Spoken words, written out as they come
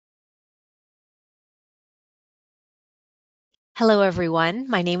Hello, everyone.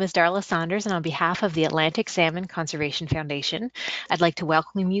 My name is Darla Saunders, and on behalf of the Atlantic Salmon Conservation Foundation, I'd like to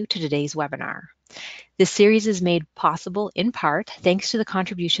welcome you to today's webinar. This series is made possible in part thanks to the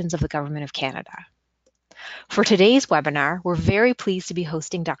contributions of the Government of Canada. For today's webinar, we're very pleased to be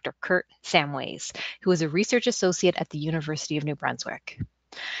hosting Dr. Kurt Samways, who is a research associate at the University of New Brunswick.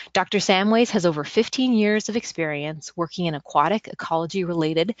 Dr. Samways has over 15 years of experience working in aquatic ecology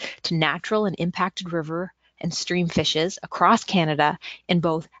related to natural and impacted river and stream fishes across Canada in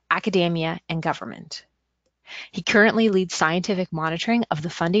both academia and government. He currently leads scientific monitoring of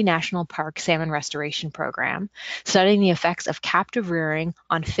the Fundy National Park Salmon Restoration Program, studying the effects of captive rearing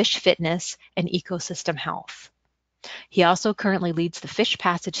on fish fitness and ecosystem health. He also currently leads the fish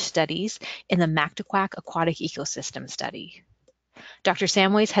passage studies in the Mactaquac Aquatic Ecosystem Study. Dr.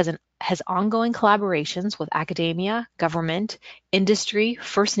 Samways has ongoing collaborations with academia, government, industry,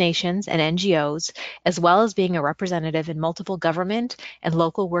 First Nations, and NGOs, as well as being a representative in multiple government and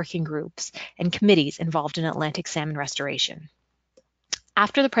local working groups and committees involved in Atlantic salmon restoration.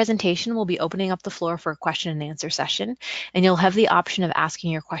 After the presentation, we'll be opening up the floor for a question and answer session, and you'll have the option of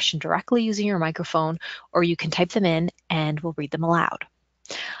asking your question directly using your microphone, or you can type them in and we'll read them aloud.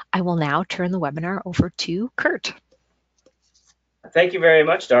 I will now turn the webinar over to Kurt. Thank you very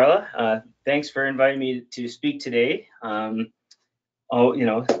much, Darla. Thanks for inviting me to speak today. It's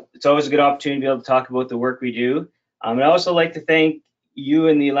always a good opportunity to be able to talk about the work we do. I'd also like to thank you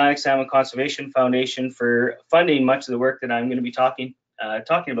and the Atlantic Salmon Conservation Foundation for funding much of the work that I'm going to be talking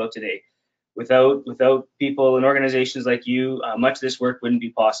about today. Without people and organizations like you, much of this work wouldn't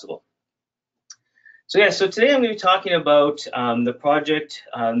be possible. So today I'm going to be talking about the project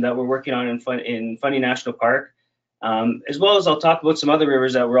that we're working on in Fundy National Park. As well as I'll talk about some other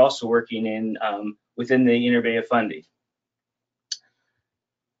rivers that we're also working in within the Inner Bay of Fundy.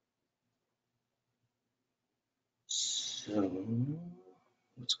 So,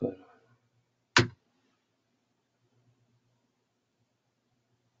 what's going on?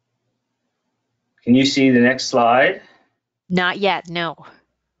 Can you see the next slide? Not yet, no.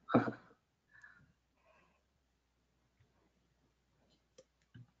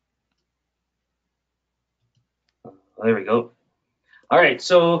 There we go. All right,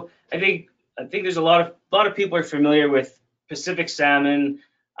 so I think there's a lot of people are familiar with Pacific salmon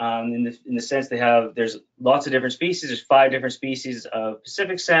in the sense there's lots of different species. There's 5 different species of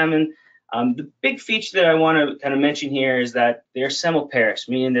Pacific salmon. The big feature that I want to kind of mention here is that they're semiparous,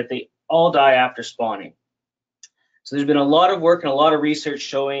 meaning that they all die after spawning. So there's been a lot of work and a lot of research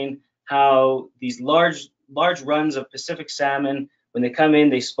showing how these large runs of Pacific salmon, when they come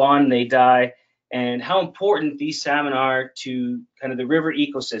in, they spawn, they die, and how important these salmon are to kind of the river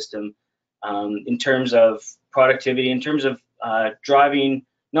ecosystem in terms of productivity, in terms of driving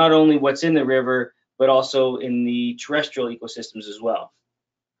not only what's in the river, but also in the terrestrial ecosystems as well.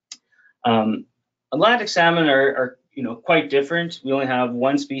 Atlantic salmon are quite different. We only have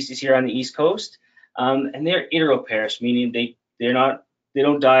 1 species here on the East Coast, and they're heteroparous, meaning they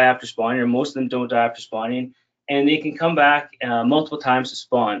don't die after spawning, or most of them don't die after spawning, and they can come back multiple times to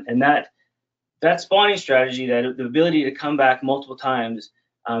spawn. And that spawning strategy, that the ability to come back multiple times,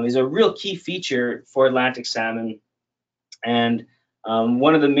 is a real key feature for Atlantic salmon. And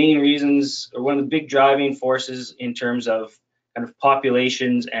one of the main reasons, or one of the big driving forces in terms of kind of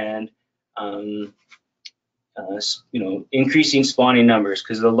populations and increasing spawning numbers,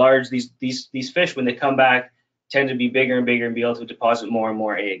 because these fish, when they come back, tend to be bigger and bigger and be able to deposit more and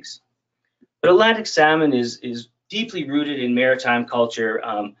more eggs. But Atlantic salmon is deeply rooted in maritime culture,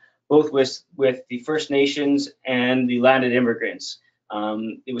 both with the First Nations and the landed immigrants.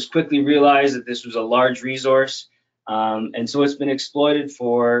 It was quickly realized that this was a large resource, and so it's been exploited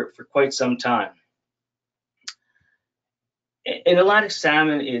for quite some time. In Atlantic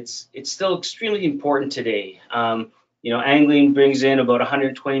salmon, it's still extremely important today. Angling brings in about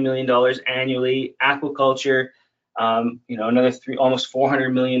 $120 million annually. Aquaculture, another almost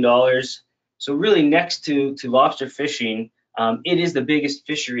 $400 million. So really, next to lobster fishing, it is the biggest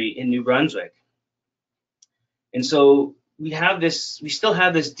fishery in New Brunswick. And so we still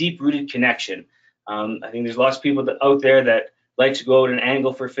have this deep-rooted connection. I think there's lots of people out there that like to go out and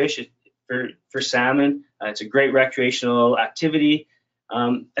angle for fish, for salmon. It's a great recreational activity,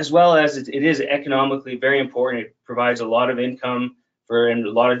 as well as it is economically very important. It provides a lot of income and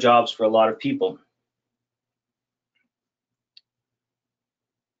a lot of jobs for a lot of people.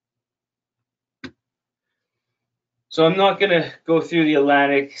 So I'm not going to go through the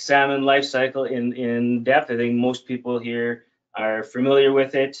Atlantic salmon life cycle in depth. I think most people here are familiar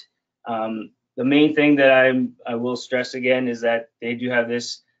with it. The main thing that I will stress again is that they do have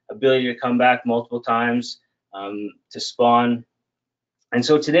this ability to come back multiple times. to spawn. And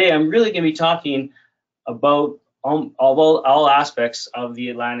so today I'm really going to be talking about all aspects of the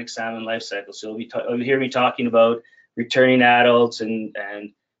Atlantic salmon life cycle. So you'll hear me talking about returning adults and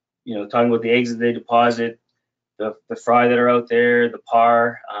talking about the eggs that they deposit, the fry that are out there, the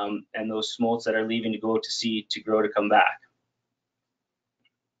par, and those smolts that are leaving to go to sea to grow to come back.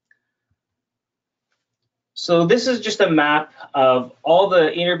 So this is just a map of all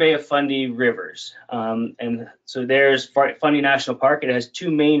the Inner Bay of Fundy rivers. And so there's Fundy National Park. It has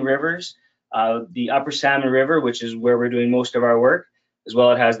two main rivers, the Upper Salmon River, which is where we're doing most of our work, as well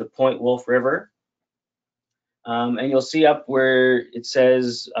as it has the Point Wolf River. And you'll see up where it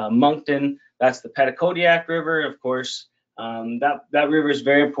says Moncton, that's the Petitcodiac River. Of course, that river is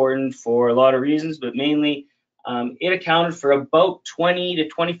very important for a lot of reasons, but mainly it accounted for about 20 to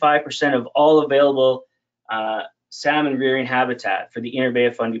 25% of all available salmon rearing habitat for the Inner Bay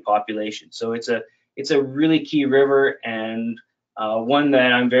of Fundy population. So it's a really key river, and one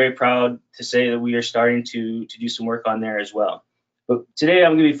that I'm very proud to say that we are starting to do some work on there as well. But today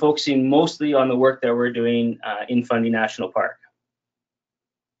I'm going to be focusing mostly on the work that we're doing in Fundy National Park.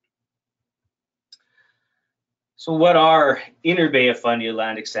 So what are Inner Bay of Fundy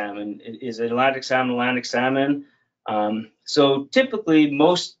Atlantic salmon? Is it Atlantic salmon? So typically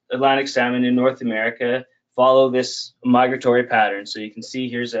most Atlantic salmon in North America follow this migratory pattern. So you can see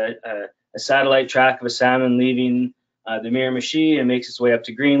here's a satellite track of a salmon leaving the Miramichi and makes its way up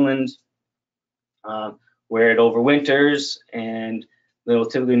to Greenland, where it overwinters, and it will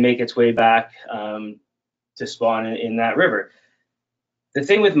typically make its way back to spawn in that river. The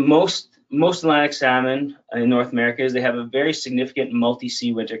thing with most Atlantic salmon in North America is they have a very significant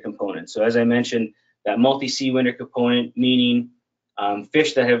multi-sea winter component. So as I mentioned, that multi-sea winter component, meaning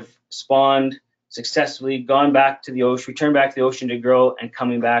fish that have spawned successfully, gone back to the ocean, returned back to the ocean to grow, and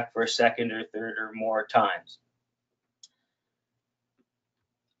coming back for a second or third or more times.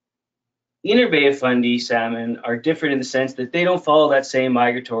 Inner Bay of Fundy salmon are different in the sense that they don't follow that same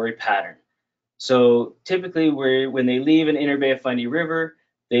migratory pattern. So typically, when they leave an Inner Bay of Fundy river,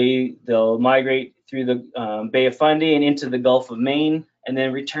 they'll migrate through the Bay of Fundy and into the Gulf of Maine, and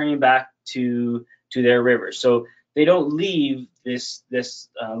then returning back to their river. So they don't leave this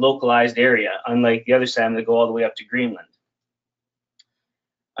localized area, unlike the other salmon that go all the way up to Greenland.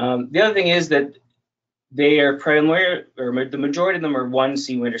 The other thing is that they are primary, or the majority of them are one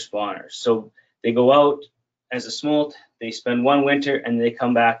sea winter spawners. So they go out as a smolt, they spend one winter, and they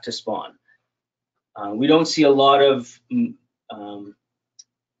come back to spawn. We don't see a lot of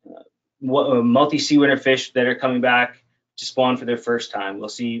multi-sea winter fish that are coming back to spawn for their first time. We'll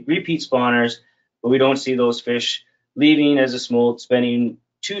see repeat spawners, but we don't see those fish leaving as a smolt, spending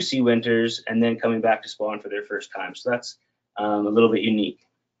 2 sea winters, and then coming back to spawn for their first time. So that's a little bit unique.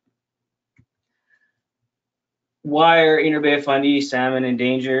 Why are Inner Bay of Fundy salmon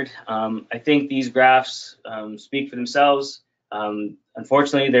endangered? I think these graphs speak for themselves.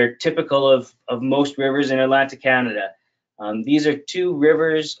 Unfortunately, they're typical of most rivers in Atlantic Canada. These are 2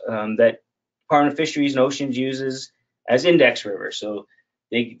 rivers that Department of Fisheries and Oceans uses as index rivers. So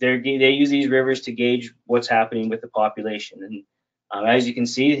they use these rivers to gauge what's happening with the population. And as you can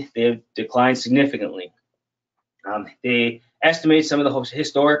see, they have declined significantly. They estimate some of the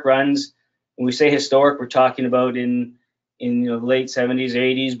historic runs. When we say historic, we're talking about in the late 70s or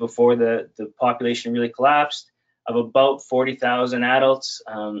 80s, before the population really collapsed, of about 40,000 adults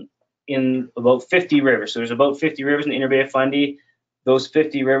in about 50 rivers. So there's about 50 rivers in the Inner Bay of Fundy. Those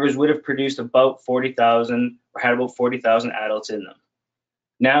 50 rivers would have produced about 40,000, or had about 40,000 adults in them.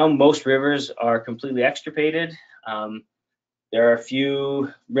 Now most rivers are completely extirpated. There are a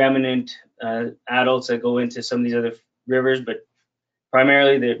few remnant adults that go into some of these other rivers, but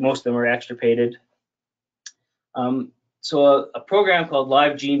primarily most of them are extirpated. So a program called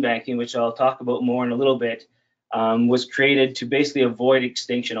Live Gene Banking, which I'll talk about more in a little bit, was created to basically avoid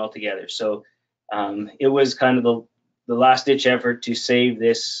extinction altogether. So it was kind of the last-ditch effort to save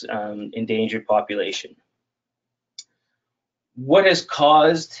this endangered population. What has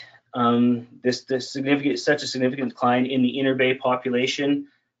caused such a significant decline in the Inner Bay population?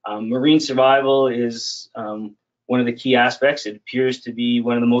 Marine survival is one of the key aspects. It appears to be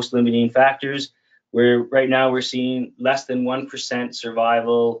one of the most limiting factors, where right now we're seeing less than 1%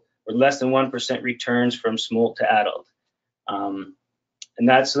 survival, or less than 1% returns from smolt to adult. And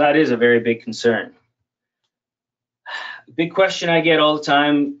that is a very big concern. Big question I get all the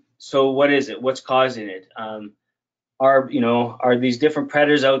time, so what is it? What's causing it? Are these different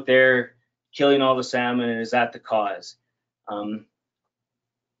predators out there killing all the salmon, and is that the cause?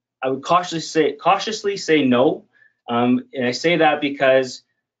 I would cautiously say no. And I say that because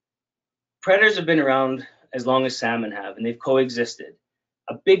predators have been around as long as salmon have, and they've coexisted.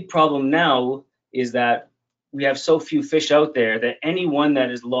 A big problem now is that we have so few fish out there that any one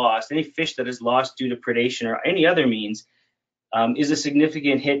that is lost, any fish that is lost due to predation or any other means, is a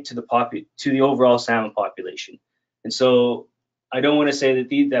significant hit to the overall salmon population. And so I don't want to say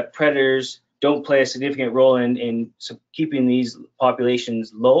that predators don't play a significant role in keeping these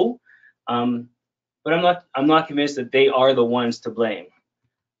populations low, but I'm not convinced that they are the ones to blame.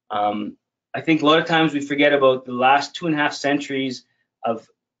 I think a lot of times we forget about the last 2.5 centuries of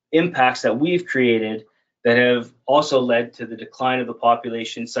impacts that we've created that have also led to the decline of the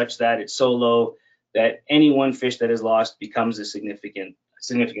population, such that it's so low that any one fish that is lost becomes a significant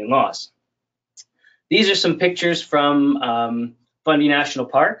loss. These are some pictures from Fundy National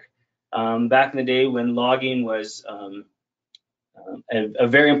Park back in the day when logging was a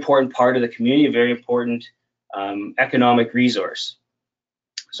very important part of the community, a very important economic resource.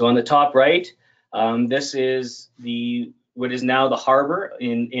 So on the top right, this is what is now the harbor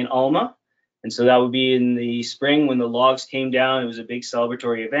in Alma. And so that would be in the spring when the logs came down. It was a big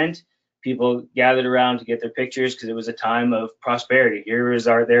celebratory event. People gathered around to get their pictures because it was a time of prosperity. Here was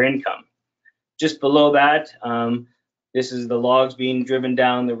their income. Just below that, this is the logs being driven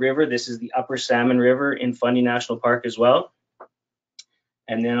down the river. This is the Upper Salmon River in Fundy National Park as well.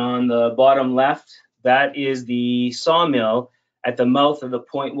 And then on the bottom left, that is the sawmill at the mouth of the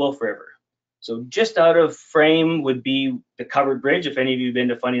Point Wolf River. So just out of frame would be the covered bridge. If any of you have been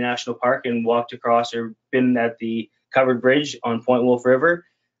to Fundy National Park and walked across or been at the covered bridge on Point Wolf River,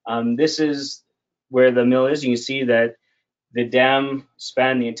 this is where the mill is. You can see that the dam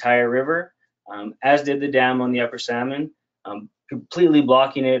spanned the entire river, as did the dam on the Upper Salmon, completely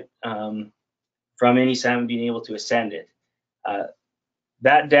blocking it from any salmon being able to ascend it.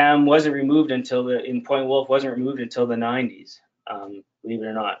 That dam wasn't removed in Point Wolf wasn't removed until the 90s, believe it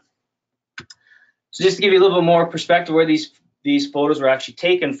or not. So just to give you a little bit more perspective where these photos were actually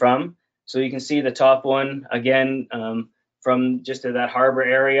taken from. So you can see the top one again from just that harbor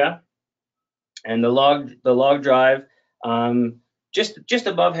area, and the log drive just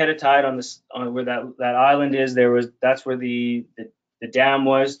above head of tide on where that island is. That's where the dam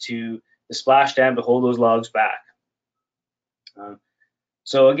was, to the splash dam to hold those logs back.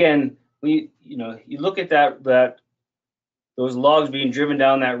 So again, you look at those logs being driven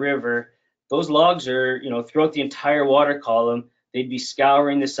down that river. Those logs are, throughout the entire water column, they'd be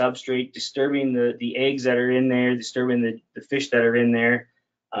scouring the substrate, disturbing the eggs that are in there, disturbing the fish that are in there,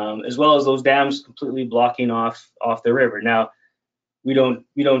 as well as those dams completely blocking off the river. Now, we don't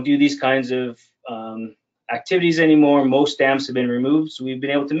do these kinds of activities anymore. Most dams have been removed, so we've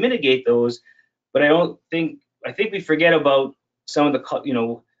been able to mitigate those. But I think we forget about some of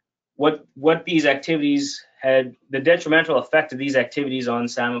the, what these activities had, the detrimental effect of these activities on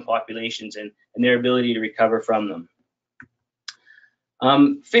salmon populations and their ability to recover from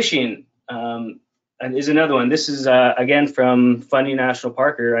them. Fishing is another one. This is again from Fundy National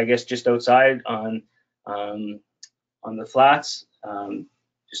Park, or I guess just outside on the flats,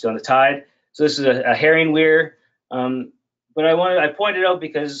 just on the tide. So this is a herring weir. But I pointed out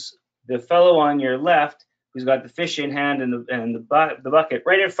because the fellow on your left, who's got the fish in hand and the bucket,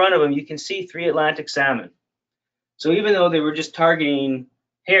 right in front of him, you can see 3 Atlantic salmon. So even though they were just targeting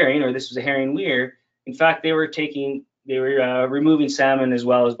herring, or this was a herring weir, in fact they were removing salmon as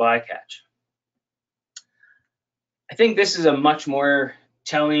well as bycatch. I think this is a much more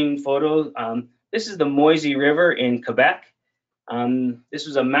telling photo. This is the Moisey River in Quebec. This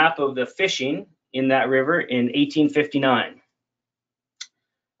was a map of the fishing in that river in 1859.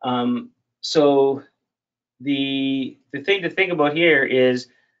 So the thing to think about here is,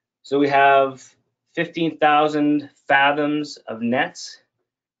 so we have 15,000 fathoms of nets.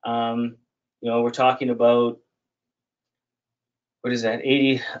 We're talking about, what is that,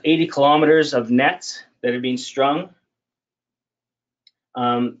 80 kilometers of nets that are being strung.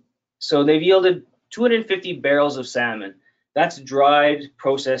 So they've yielded 250 barrels of salmon. That's dried,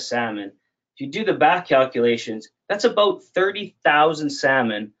 processed salmon. If you do the back calculations, that's about 30,000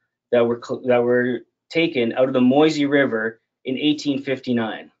 salmon that were taken out of the Moisey River in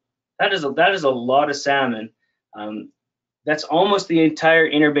 1859. That is a lot of salmon. That's almost the entire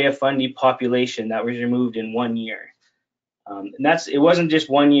Inner Bay of Fundy population that was removed in 1 year. And it wasn't just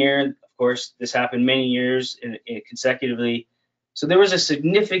 1 year. Of course, this happened many years consecutively. So there was a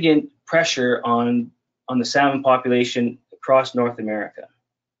significant pressure on the salmon population across North America.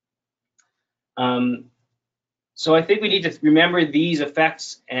 So I think we need to remember these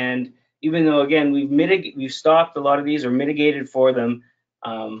effects, and even though, again, we've stopped a lot of these or mitigated for them,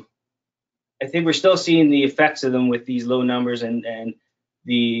 I think we're still seeing the effects of them with these low numbers, and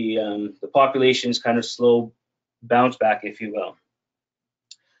the population's kind of slow bounce back, if you will.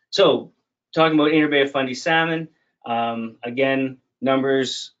 So talking about Inner Bay of Fundy salmon, again,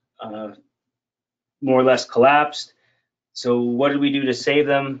 numbers more or less collapsed. So what did we do to save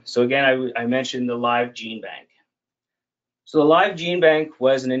them? So again, I mentioned the live gene bank. So the live gene bank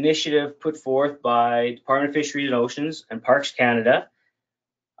was an initiative put forth by Department of Fisheries and Oceans and Parks Canada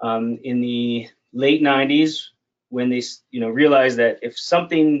in the late 90s, when they realized that if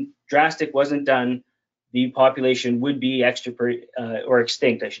something drastic wasn't done, the population would be or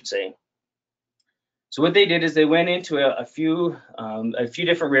extinct, I should say. So what they did is they went into a few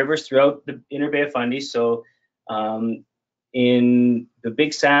different rivers throughout the Inner Bay of Fundy. So in the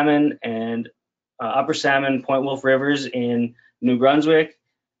Big Salmon and Upper Salmon, Point Wolf rivers in New Brunswick,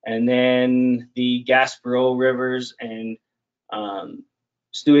 and then the Gaspereau rivers and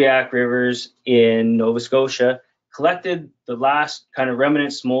Stewiacke rivers in Nova Scotia, collected the last kind of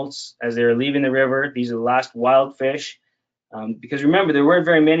remnant smolts as they were leaving the river. These are the last wild fish, because remember, there weren't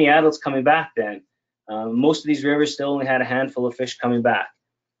very many adults coming back then. Most of these rivers still only had a handful of fish coming back.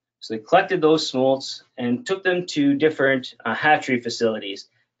 So they collected those smolts and took them to different hatchery facilities.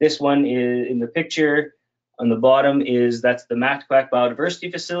 This one is in the picture on the bottom, that's the Mactaquac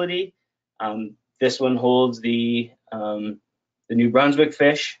Biodiversity Facility. This one holds the New Brunswick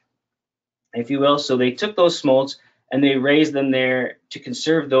fish, if you will. So they took those smolts and they raised them there to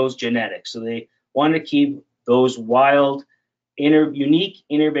conserve those genetics. So they wanted to keep those wild, unique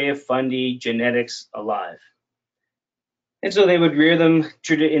Inner Bay of Fundy genetics alive. And so they would rear them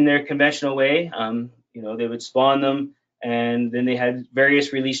in their conventional way. They would spawn them, and then they had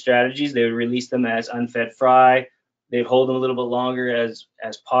various release strategies. They would release them as unfed fry. They'd hold them a little bit longer as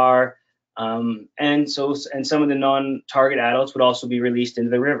par. And some of the non-target adults would also be released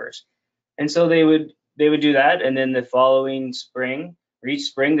into the rivers. And so they would do that, and then the following spring, or each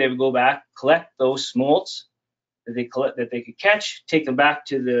spring, they would go back, collect those smolts that they could catch, take them back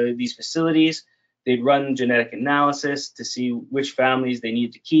to these facilities. They'd run genetic analysis to see which families they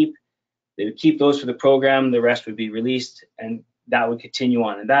needed to keep. They would keep those for the program. The rest would be released, and that would continue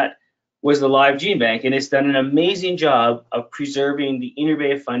on. And that was the live gene bank, and it's done an amazing job of preserving the Inner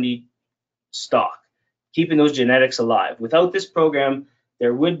Bay of Fundy stock, keeping those genetics alive. Without this program,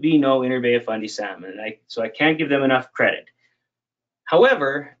 there would be no Inner Bay of Fundy salmon, so I can't give them enough credit.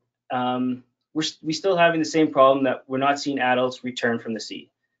 However, we're still having the same problem that we're not seeing adults return from the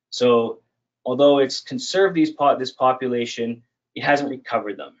sea. So although it's conserved this population, it hasn't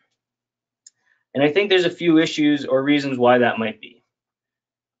recovered them. And I think there's a few issues or reasons why that might be.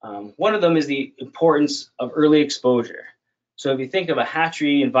 One of them is the importance of early exposure. So if you think of a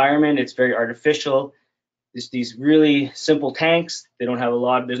hatchery environment, it's very artificial. There's these really simple tanks. There's not a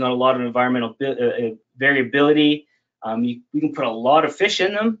lot of environmental variability. We can put a lot of fish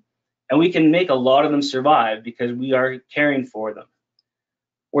in them, and we can make a lot of them survive because we are caring for them.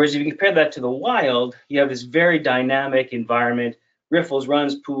 Whereas if you compare that to the wild, you have this very dynamic environment, riffles,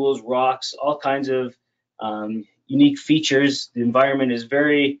 runs, pools, rocks, all kinds of unique features. The environment is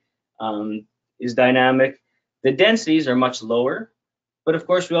is dynamic. The densities are much lower, but of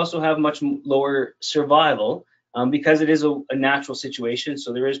course we also have much lower survival because it is a natural situation,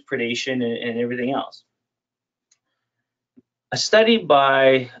 so there is predation and everything else. A study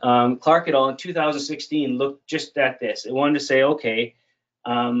by Clark et al. In 2016 looked just at this. It wanted to say, okay,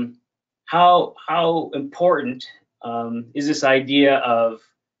 how important is this idea of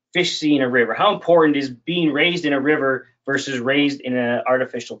fish seeing a river? How important is being raised in a river versus raised in an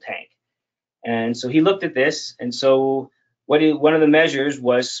artificial tank? And so he looked at this, and so one of the measures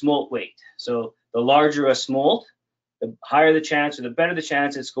was smolt weight. So the larger a smolt, the higher the chance, or the better the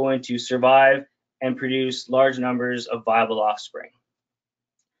chance it's going to survive and produce large numbers of viable offspring.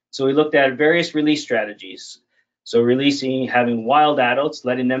 So we looked at various release strategies. So having wild adults,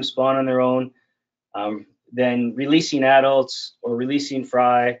 letting them spawn on their own, then releasing adults or releasing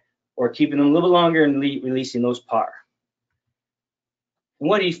fry, or keeping them a little longer and releasing those par. And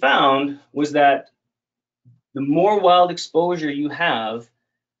what he found was that the more wild exposure you have,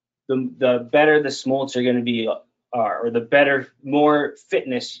 the better the smolts are going to or the more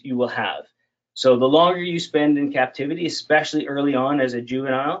fitness you will have. So the longer you spend in captivity, especially early on as a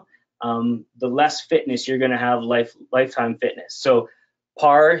juvenile, the less fitness you're going to have, lifetime fitness. So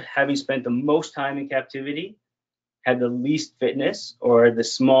par, having spent the most time in captivity, had the least fitness or the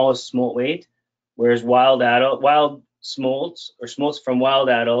smallest smolt weight, whereas wild smolts or smolts from wild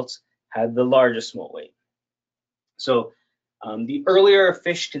adults had the largest smolt weight. So the earlier a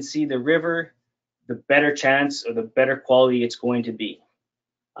fish can see the river, the better chance or the better quality it's going to be.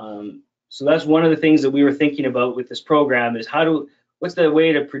 So that's one of the things that we were thinking about with this program is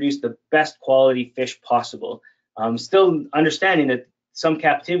way to produce the best quality fish possible? Still understanding that some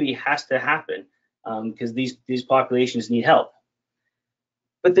captivity has to happen because these populations need help.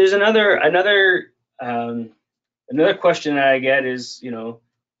 But there's another question that I get is,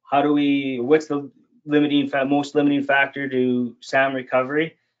 what's the most limiting factor to salmon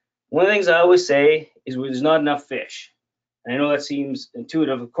recovery? One of the things I always say is there's not enough fish. And I know that seems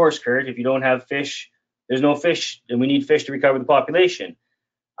intuitive, of course, Kurt. If you don't have fish, there's no fish, and we need fish to recover the population.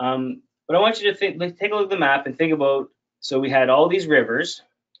 But I want you to take a look at the map and think about, so we had all these rivers,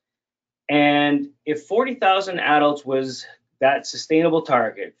 and if 40,000 adults was that sustainable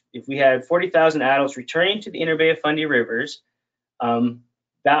target, if we had 40,000 adults returning to the Inner Bay of Fundy rivers,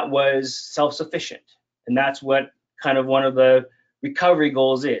 that was self-sufficient. And that's what kind of one of the recovery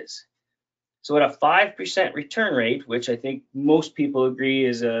goals is. So at a 5% return rate, which I think most people agree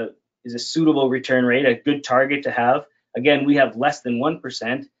is a suitable return rate, a good target to have. Again, we have less than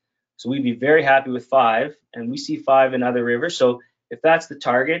 1%, so we'd be very happy with 5, and we see 5 in other rivers. So if that's the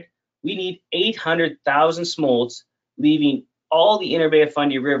target, we need 800,000 smolts leaving all the Inner Bay of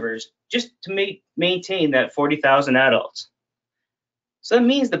Fundy rivers just to maintain that 40,000 adults. So that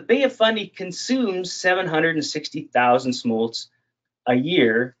means the Bay of Fundy consumes 760,000 smolts a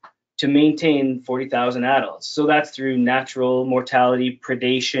year to maintain 40,000 adults. So that's through natural mortality,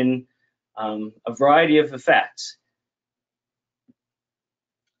 predation, a variety of effects.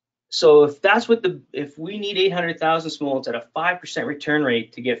 So if we need 800,000 smolts at a 5% return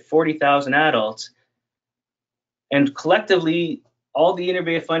rate to get 40,000 adults, and collectively all the Inner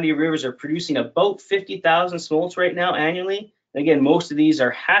Bay of Fundy rivers are producing about 50,000 smolts right now annually. And again, most of these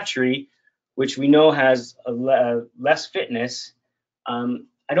are hatchery, which we know has less fitness.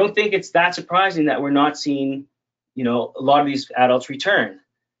 I don't think it's that surprising that we're not seeing, a lot of these adults return.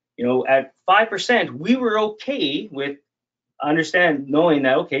 At 5%, we were okay with knowing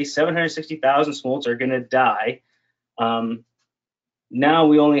that, okay, 760,000 smolts are going to die. Now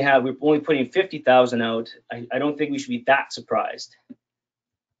we're only putting 50,000 out. I don't think we should be that surprised.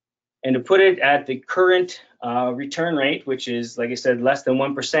 And to put it at the current return rate, which is, like I said, less than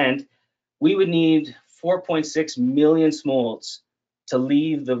 1%, we would need 4.6 million smolts to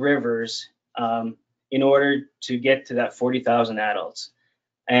leave the rivers in order to get to that 40,000 adults.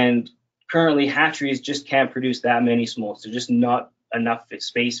 And currently, hatcheries just can't produce that many smolts. There's just not enough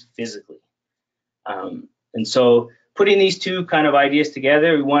space physically. And so putting these two kind of ideas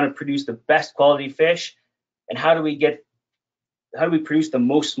together, we want to produce the best quality fish. And how do we produce the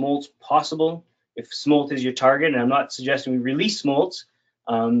most smolts possible if smolt is your target? And I'm not suggesting we release smolts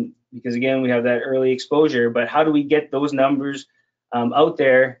because, again, we have that early exposure. But how do we get those numbers out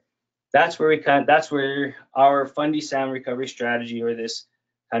there? That's where our Fundy salmon recovery strategy, or this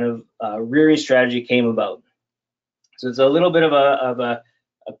kind of rearing strategy, came about. So it's a little bit of a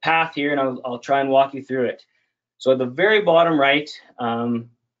path here, and I'll try and walk you through it. So at the very bottom right,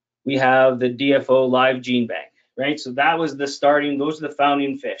 we have the DFO live gene bank, right? So that was those are the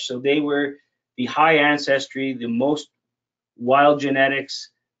founding fish. So they were the high ancestry, the most wild genetics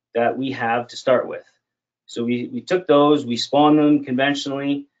that we have to start with. So we took those, we spawned them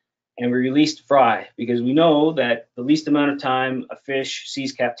conventionally, and we released fry, because we know that the least amount of time a fish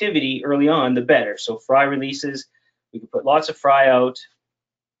sees captivity early on, the better. So fry releases, we could put lots of fry out.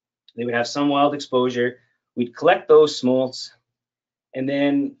 They would have some wild exposure. We'd collect those smolts, and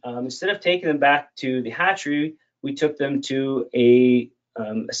then instead of taking them back to the hatchery, we took them to a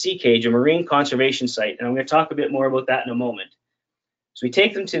sea cage, a marine conservation site. And I'm going to talk a bit more about that in a moment. So we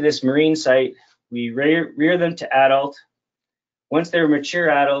take them to this marine site, we rear them to adult. Once they're mature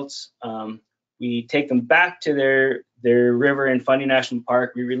adults, we take them back to their river in Fundy National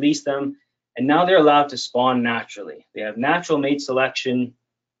Park, we release them, and now they're allowed to spawn naturally. They have natural mate selection,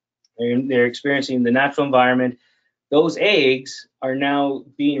 they're experiencing the natural environment. Those eggs are now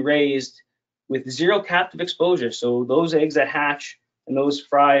being raised with zero captive exposure. So those eggs that hatch and those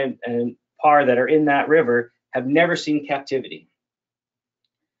fry and par that are in that river have never seen captivity.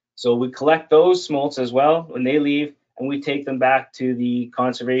 So we collect those smolts as well when they leave, and we take them back to the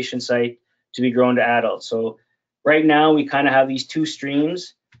conservation site to be grown to adults. So right now we kind of have these two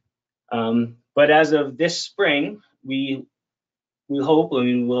streams, but as of this spring, we hope,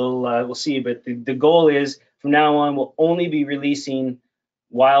 we'll see, but the goal is from now on we'll only be releasing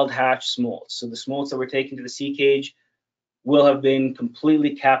wild hatch smolts. So the smolts that we're taking to the sea cage will have been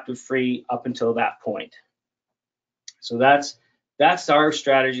completely captive free up until that point. So that's our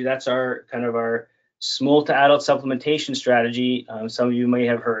strategy. That's our kind of our smolt to adult supplementation strategy. Some of you may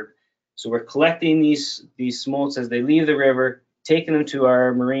have heard. So we're collecting these smolts as they leave the river, taking them to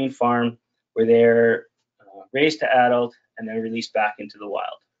our marine farm where they're raised to adult, and then released back into the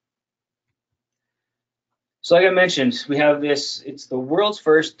wild. So like I mentioned, we have this, it's the world's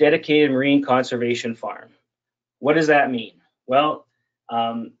first dedicated marine conservation farm. What does that mean? Well,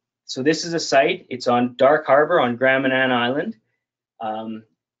 so this is a site, it's on Dark Harbor on Grand Manan Island.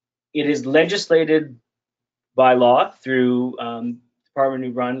 It is legislated by law through Department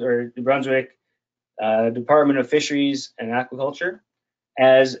of New Brunswick, Department of Fisheries and Aquaculture,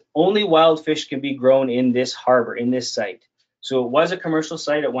 as only wild fish can be grown in this harbor, in this site. So it was a commercial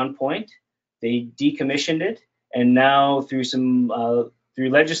site at one point. They decommissioned it, and now through through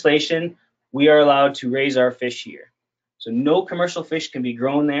legislation, we are allowed to raise our fish here. So no commercial fish can be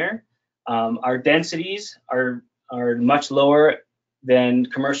grown there. Our densities are much lower than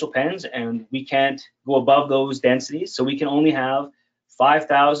commercial pens, and we can't go above those densities. So we can only have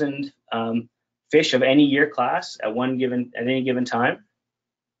 5,000 fish of any year class at any given time.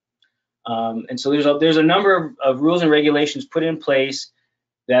 And so there's a number of rules and regulations put in place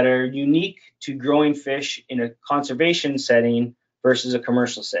that are unique to growing fish in a conservation setting versus a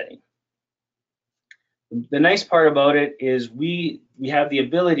commercial setting. The nice part about it is we have the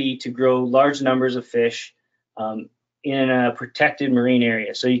ability to grow large numbers of fish in a protected marine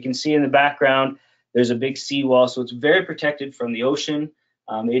area. So you can see in the background, there's a big seawall, so it's very protected from the ocean.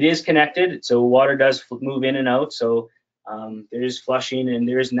 It is connected, so water does move in and out, so there is flushing and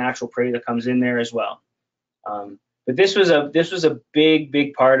there is natural prey that comes in there as well. But this was a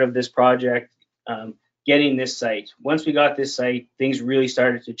big part of this project, getting this site. Once we got this site, things really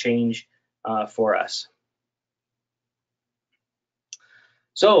started to change for us.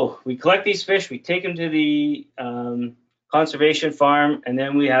 So we collect these fish, we take them to the conservation farm, and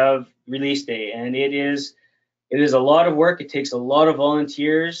then we have release day. And it is a lot of work. It takes a lot of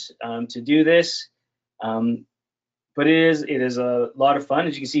volunteers to do this, but it is a lot of fun.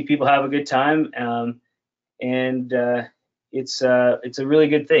 As you can see, people have a good time, and it's a really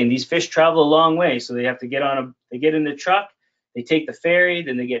good thing. These fish travel a long way, so they have to they get in the truck, they take the ferry,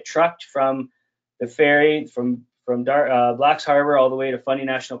 then they get trucked from the ferry from Black's Harbor all the way to Fundy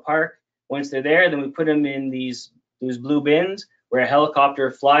National Park. Once they're there, then we put them in these blue bins where a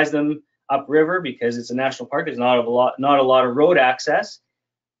helicopter flies them upriver, because it's a national park. There's not a lot of road access,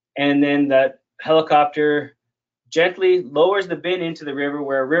 and then that helicopter gently lowers the bin into the river,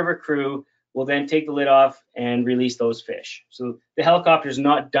 where a river crew will then take the lid off and release those fish. So the helicopter is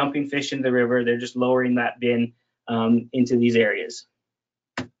not dumping fish into the river; they're just lowering that bin into these areas.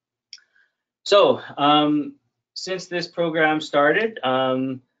 So since this program started,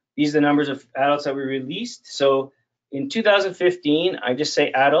 these are the numbers of adults that we released. So in 2015, I just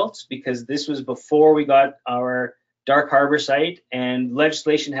say adults because this was before we got our Dark Harbor site and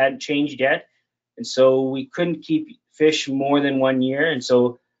legislation hadn't changed yet. And so we couldn't keep fish more than 1 year. And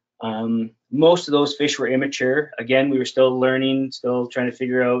so most of those fish were immature. Again, we were still learning, still trying to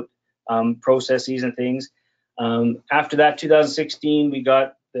figure out processes and things. After that, 2016, we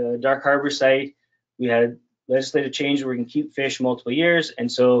got the Dark Harbor site. We had legislative change where we can keep fish multiple years,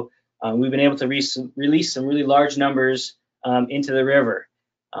 and so we've been able to release some really large numbers into the river.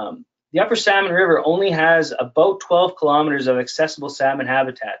 The Upper Salmon River only has about 12 kilometers of accessible salmon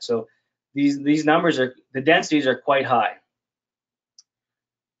habitat, so these numbers the densities are quite high.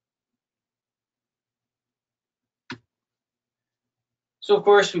 So of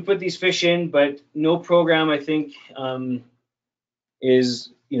course we put these fish in, but no program I think is,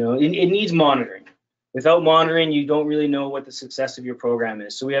 it needs monitoring. Without monitoring, you don't really know what the success of your program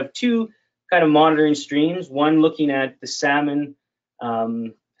is. So we have two kind of monitoring streams, one looking at the salmon,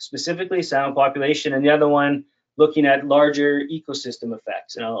 specifically salmon population, and the other one looking at larger ecosystem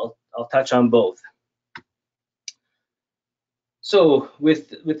effects, and I'll touch on both. So with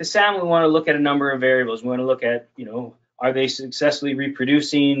the salmon, we want to look at a number of variables. We want to look at, are they successfully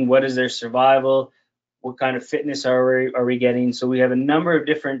reproducing? What is their survival? What kind of fitness are we getting? So we have a number of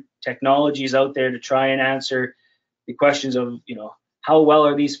different technologies out there to try and answer the questions of, how well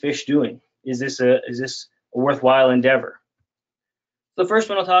are these fish doing? Is this a worthwhile endeavor? The first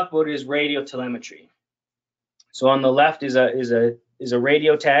one I'll talk about is radio telemetry. So on the left is a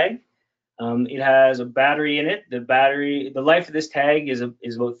radio tag. It has a battery in it. The life of this tag is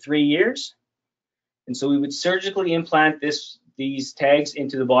about 3 years. And so we would surgically implant these tags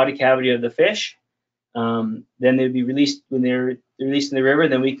into the body cavity of the fish. Then they'd be released when they're released in the river.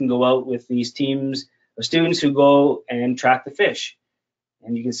 Then we can go out with these teams of students who go and track the fish.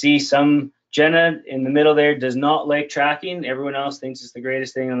 And you can see Jenna in the middle there does not like tracking. Everyone else thinks it's the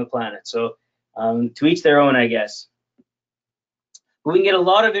greatest thing on the planet. So to each their own, I guess. But we can get a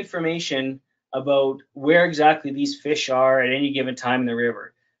lot of information about where exactly these fish are at any given time in the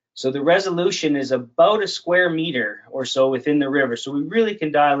river. So the resolution is about a square meter or so within the river. So we really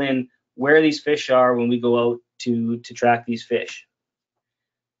can dial in where these fish are when we go out to track these fish.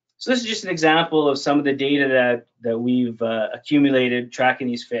 So this is just an example of some of the data that we've accumulated tracking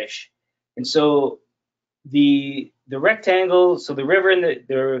these fish. And so the rectangle, so the river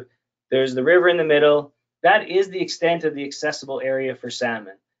there's the river in the middle. That is the extent of the accessible area for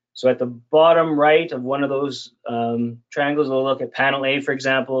salmon. So at the bottom right of one of those triangles, we'll look at panel A, for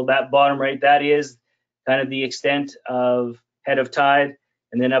example. That bottom right, that is kind of the extent of head of tide.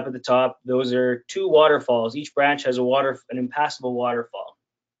 And then up at the top, those are two waterfalls. Each branch has an impassable waterfall.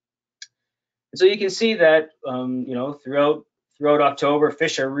 And so you can see that throughout October,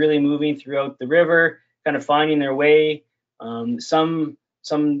 fish are really moving throughout the river, kind of finding their way. Some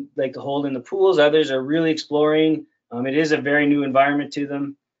like to hold in the pools, others are really exploring. It is a very new environment to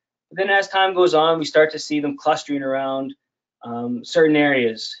them. But then as time goes on, we start to see them clustering around certain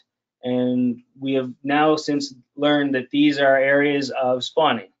areas. And we have now since learned that these are areas of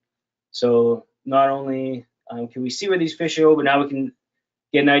spawning. So not only can we see where these fish are, but now we can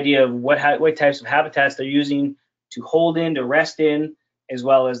get an idea of what types of habitats they're using to hold in, to rest in, as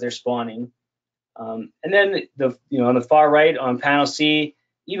well as their spawning. And then on the far right on panel C,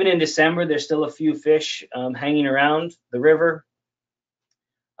 even in December, there's still a few fish hanging around the river.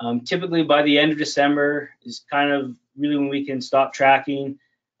 Typically by the end of December is kind of really when we can stop tracking.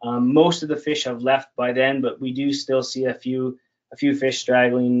 Most of the fish have left by then, but we do still see a few fish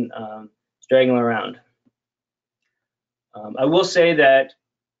straggling around. I will say that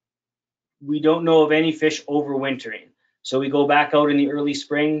we don't know of any fish overwintering. So we go back out in the early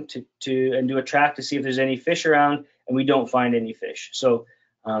spring to do a track to see if there's any fish around, and we don't find any fish. So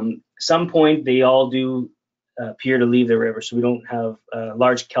some point they all do appear to leave the river, so we don't have a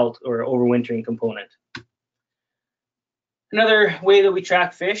large kelp or overwintering component. Another way that we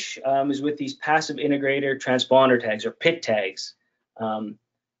track fish is with these passive integrator transponder tags, or PIT tags. The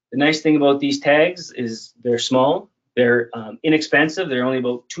nice thing about these tags is they're small, they're inexpensive, they're only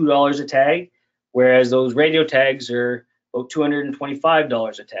about $2 a tag, whereas those radio tags are about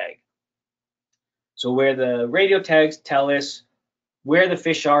 $225 a tag. So where the radio tags tell us where the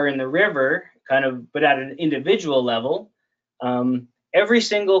fish are in the river, but at an individual level, every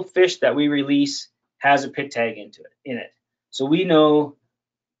single fish that we release has a PIT tag in it. So we know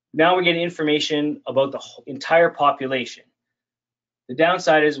now we're getting information about the entire population. The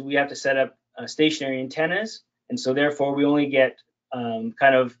downside is we have to set up stationary antennas, and so therefore we only get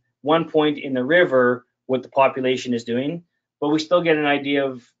kind of one point in the river what the population is doing, but we still get an idea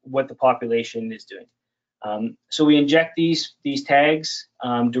of what the population is doing. So we inject these tags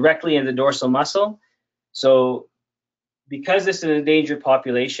directly in the dorsal muscle. So because this is an endangered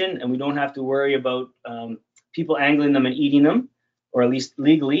population and we don't have to worry about people angling them and eating them, or at least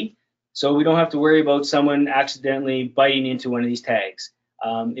legally, so we don't have to worry about someone accidentally biting into one of these tags.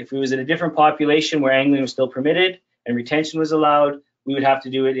 If it was in a different population where angling was still permitted and retention was allowed, we would have to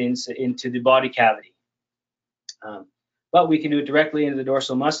do it into the body cavity. But we can do it directly into the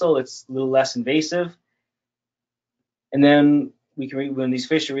dorsal muscle. It's a little less invasive. And then when these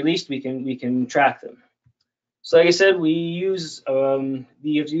fish are released, we can track them. So like I said, we use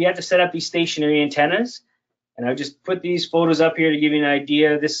you have to set up these stationary antennas. And I've just put these photos up here to give you an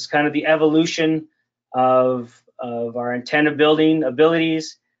idea. This is kind of the evolution of our antenna building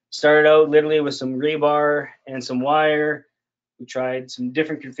abilities. Started out literally with some rebar and some wire. We tried some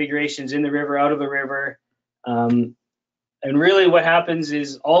different configurations in the river, out of the river. And really what happens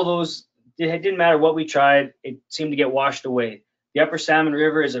is all those, it didn't matter what we tried, it seemed to get washed away. The Upper Salmon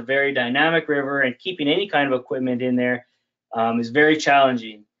River is a very dynamic river, and keeping any kind of equipment in there is very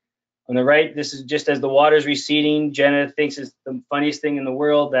challenging. On the right, this is just as the water's receding. Jenna thinks it's the funniest thing in the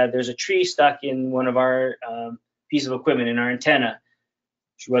world that there's a tree stuck in one of our piece of equipment in our antenna.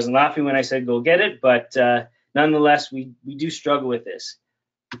 She wasn't laughing when I said go get it, but nonetheless, we do struggle with this.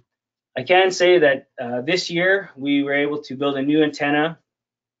 I can say that this year we were able to build a new antenna.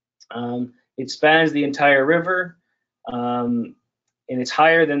 It spans the entire river, and it's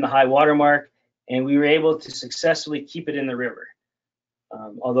higher than the high water mark, and we were able to successfully keep it in the river.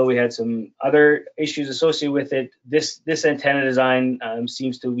 Although we had some other issues associated with it, this antenna design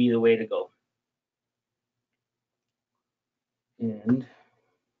seems to be the way to go. And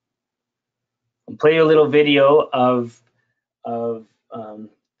I'll play you a little video of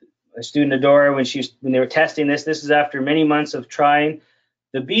a student, Adora, when they were testing this. This is after many months of trying.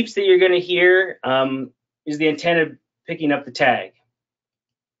 The beeps that you're going to hear is the antenna picking up the tag.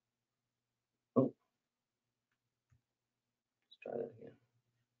 Oh, let's try that again.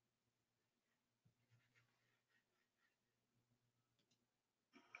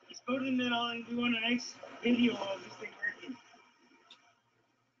 explode and then we want a nice video of this thing working.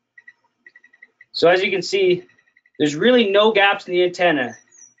 So as you can see, there's really no gaps in the antenna.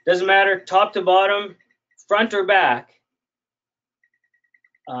 Doesn't matter top to bottom, front or back.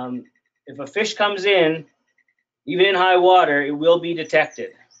 If a fish comes in, even in high water, it will be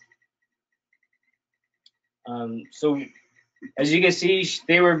detected. So as you can see,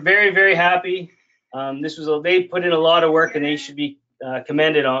 they were very, very happy. They put in a lot of work, and they should be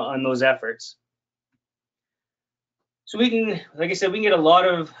commended on those efforts. So we can, like I said, we can get a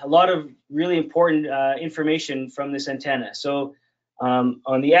lot of really important information from this antenna. So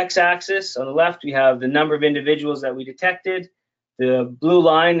on the x-axis, on the left, we have the number of individuals that we detected. The blue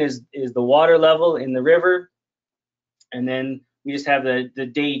line is the water level in the river, and then we just have the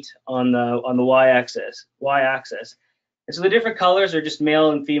date on the y-axis. And so the different colors are just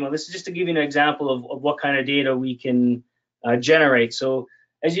male and female. This is just to give you an example of what kind of data we can generate. So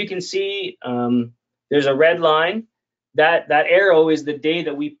as you can see, there's a red line. That arrow is the day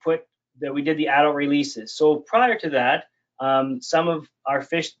that we did the adult releases. So prior to that, some of our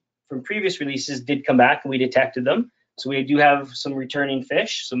fish from previous releases did come back, and we detected them. So we do have some returning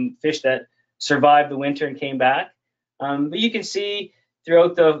fish, some fish that survived the winter and came back. But you can see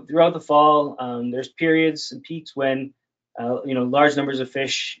throughout the fall, there's periods and peaks when large numbers of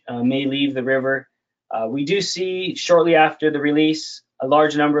fish may leave the river. We do see shortly after the release a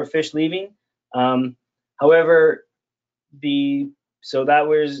large number of fish leaving. However,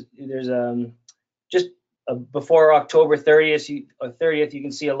 before October 30th, you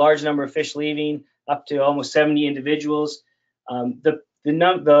can see a large number of fish leaving, up to almost 70 individuals. The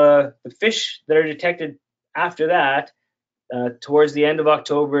fish that are detected after that, towards the end of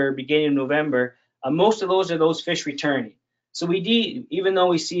October, beginning of November, most of those are those fish returning. So even though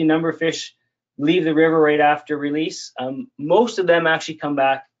we see a number of fish leave the river right after release, most of them actually come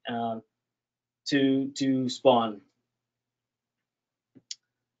back to spawn.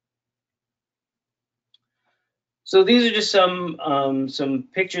 So these are just some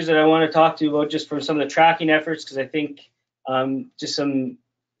pictures that I want to talk to you about, just from some of the tracking efforts, because I think just some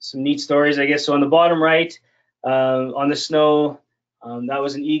neat stories, I guess. So on the bottom right, on the snow, that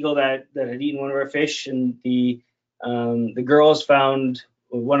was an eagle that had eaten one of our fish, and the girls found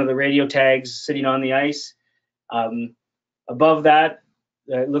one of the radio tags sitting on the ice. Above that,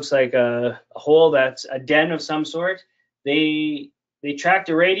 it looks like a hole that's a den of some sort. They tracked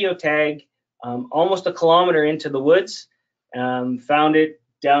a radio tag almost a kilometer into the woods, found it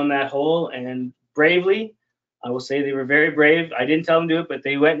down that hole, and bravely, I will say they were very brave. I didn't tell them to do it, but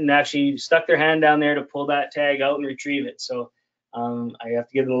they went and actually stuck their hand down there to pull that tag out and retrieve it. So I have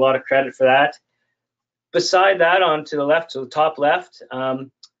to give them a lot of credit for that. Beside that, on to the left, so the top left,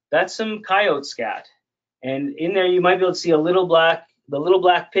 that's some coyote scat. And in there, you might be able to see the little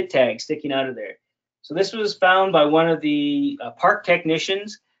black pit tag sticking out of there. So this was found by one of the park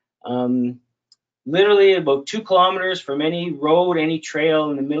technicians, literally about 2 kilometers from any road, any trail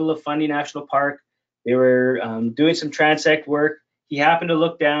in the middle of Fundy National Park. They were doing some transect work. He happened to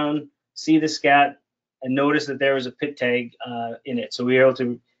look down, see the scat, and notice that there was a pit tag in it. So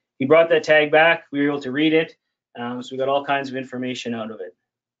he brought that tag back. We were able to read it. So we got all kinds of information out of it.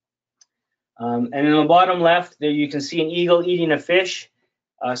 And in the bottom left, there you can see an eagle eating a fish.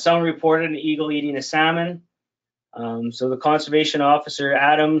 Someone reported an eagle eating a salmon. So the conservation officer,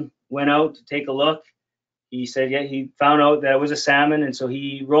 Adam, went out to take a look. He said, yeah, he found out that it was a salmon, and so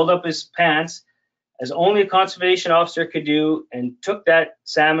he rolled up his pants, as only a conservation officer could do, and took that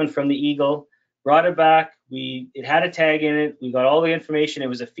salmon from the eagle, brought it back. It had a tag in it. We got all the information. It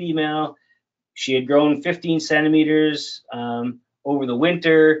was a female. She had grown 15 centimeters over the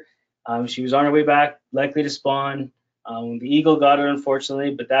winter. She was on her way back, likely to spawn. The eagle got her,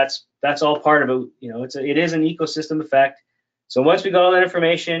 unfortunately, but that's all part of it. It is an ecosystem effect. So once we got all that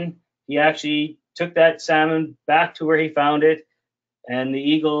information, he actually took that salmon back to where he found it, and the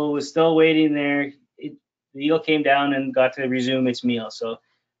eagle was still waiting there. The eagle came down and got to resume its meal. So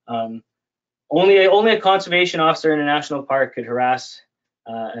only a conservation officer in a national park could harass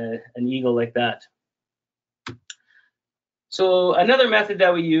an eagle like that. So another method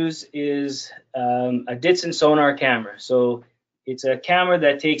that we use is a Ditson sonar camera. So it's a camera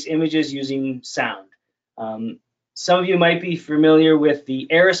that takes images using sound. Some of you might be familiar with the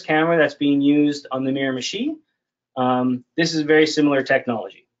Eris camera that's being used on the Miramichi. This is very similar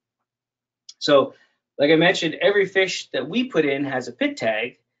technology. So like I mentioned, every fish that we put in has a pit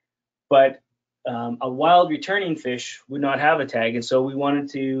tag, but a wild returning fish would not have a tag. And so we wanted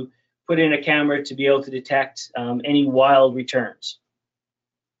to put in a camera to be able to detect any wild returns.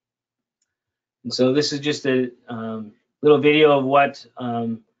 And so this is just a little video of what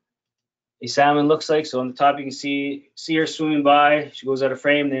a salmon looks like. So on the top you can see her swimming by. She goes out of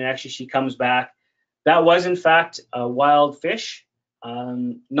frame, then actually she comes back. That was in fact a wild fish,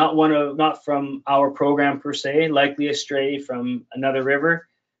 not from our program per se, likely a stray from another river.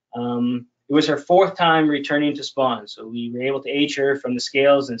 It was her 4th time returning to spawn, so we were able to age her from the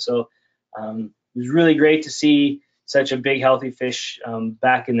scales, and so it was really great to see such a big healthy fish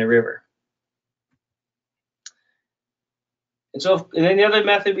back in the river. And then the other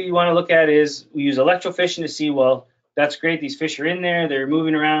method we want to look at is we use electrofishing to see, well, that's great, these fish are in there, they're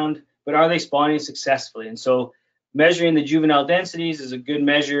moving around, but are they spawning successfully? And so measuring the juvenile densities is a good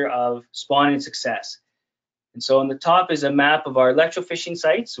measure of spawning success. And so on the top is a map of our electrofishing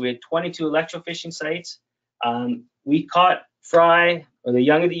sites. So we had 22 electrofishing sites. We caught fry, or the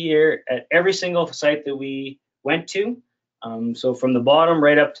young of the year, at every single site that we went to. So from the bottom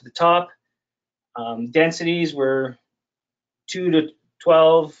right up to the top. Densities were 2 to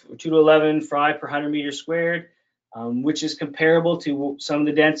 12 or 2 to 11 fry per 100 meters squared, which is comparable to some of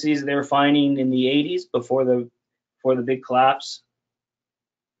the densities they were finding in the 80s before the big collapse.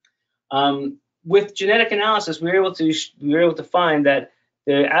 With genetic analysis, we were able to find that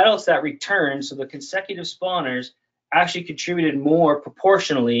the adults that returned, so the consecutive spawners, actually contributed more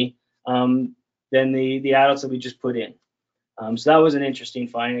proportionally than the adults that we just put in. So that was an interesting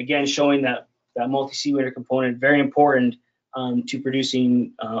finding, again showing that multi-seawater component very important to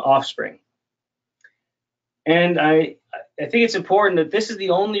producing offspring. And I think it's important that this is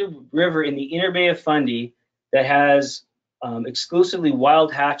the only river in the inner Bay of Fundy that has exclusively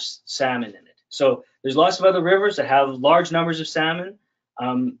wild hatched salmon in it. So there's lots of other rivers that have large numbers of salmon,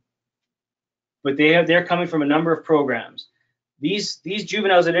 but they're coming from a number of programs. These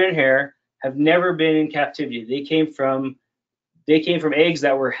juveniles that are in here have never been in captivity. They came from eggs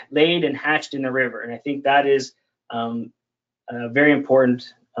that were laid and hatched in the river, and I think that is very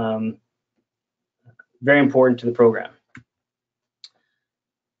important to the program.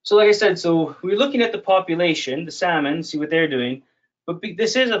 So like I said, so we're looking at the population, the salmon, see what they're doing, but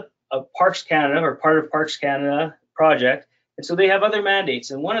this is a Parks Canada, or part of Parks Canada project, and so they have other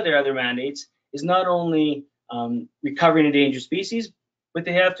mandates, and one of their other mandates is not only recovering endangered species, but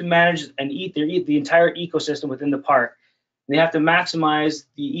they have to manage and eat the entire ecosystem within the park. And they have to maximize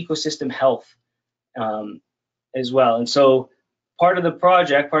the ecosystem health as well. And so part of the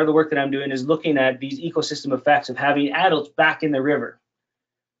project, part of the work that I'm doing is looking at these ecosystem effects of having adults back in the river.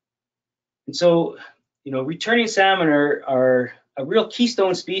 And so, returning salmon are a real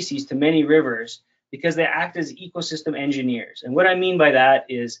keystone species to many rivers because they act as ecosystem engineers. And what I mean by that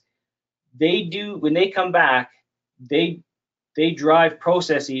is when they come back, they drive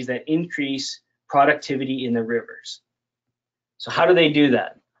processes that increase productivity in the rivers. So how do they do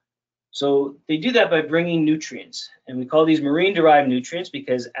that? So they do that by bringing nutrients, and we call these marine-derived nutrients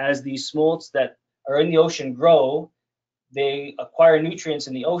because as these smolts that are in the ocean grow, they acquire nutrients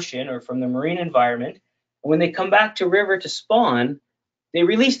in the ocean or from the marine environment. And when they come back to river to spawn, they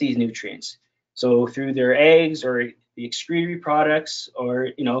release these nutrients. So through their eggs or the excretory products,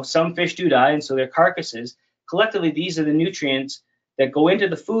 or some fish do die, and so their carcasses, collectively these are the nutrients that go into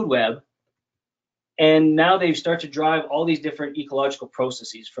the food web. And now they start to drive all these different ecological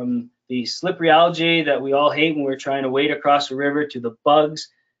processes, from the slippery algae that we all hate when we're trying to wade across the river, to the bugs,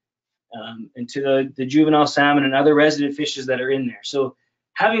 and to the juvenile salmon and other resident fishes that are in there. So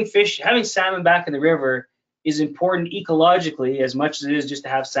having salmon back in the river is important ecologically as much as it is just to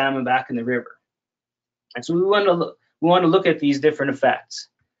have salmon back in the river. And so we want to look at these different effects.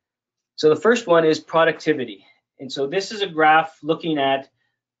 So the first one is productivity. And so this is a graph looking at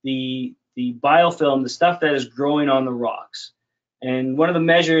the biofilm, the stuff that is growing on the rocks. And one of the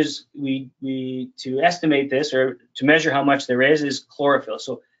measures to estimate this, or to measure how much there is chlorophyll.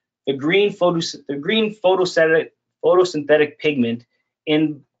 So the green photosynthetic pigment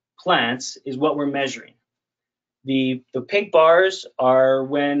in plants is what we're measuring. The pink bars are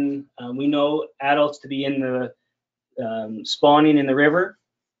when we know adults to be in the spawning in the river,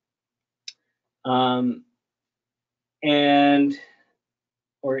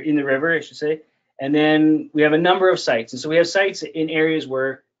 or in the river, I should say. And then we have a number of sites. And so we have sites in areas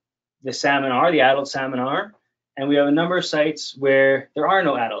where the adult salmon are, and we have a number of sites where there are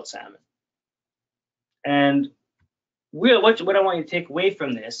no adult salmon. And what I want you to take away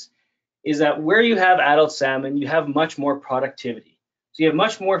from this is that where you have adult salmon, you have much more productivity. So you have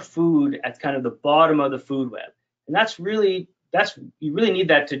much more food at kind of the bottom of the food web. And you really need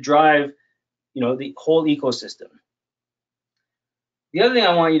that to drive, the whole ecosystem. The other thing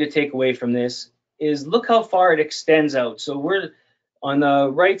I want you to take away from this is look how far it extends out. So we're on the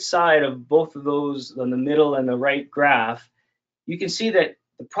right side of both of those, on the middle and the right graph, you can see that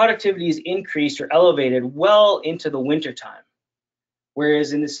the productivity is increased or elevated well into the winter time.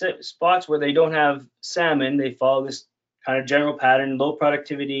 Whereas in the spots where they don't have salmon, they follow this kind of general pattern: low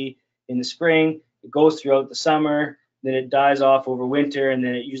productivity in the spring, it goes throughout the summer, then it dies off over winter, and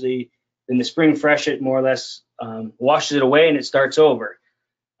then it usually, in the spring freshet, more or less washes it away and it starts over.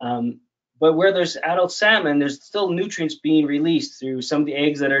 But where there's adult salmon, there's still nutrients being released through some of the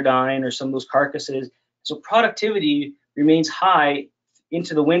eggs that are dying or some of those carcasses. So productivity remains high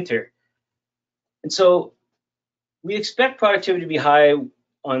into the winter. And so we expect productivity to be high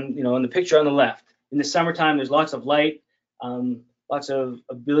on, in the picture on the left. In the summertime, there's lots of light, lots of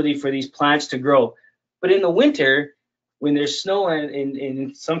ability for these plants to grow. But in the winter, when there's snow and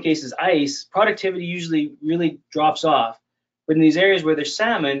in some cases ice, productivity usually really drops off. But in these areas where there's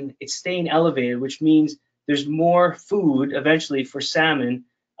salmon, it's staying elevated, which means there's more food eventually for salmon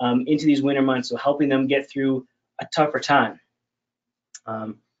into these winter months, so helping them get through a tougher time.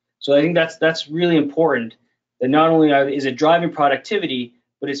 So I think that's really important, that not only is it driving productivity,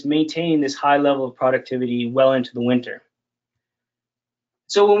 but it's maintaining this high level of productivity well into the winter.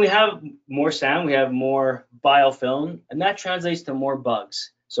 So when we have more salmon, we have more biofilm, and that translates to more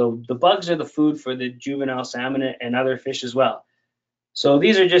bugs. So the bugs are the food for the juvenile salmon and other fish as well. So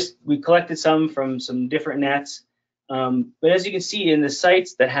these are just, we collected some from some different nets. But as you can see in the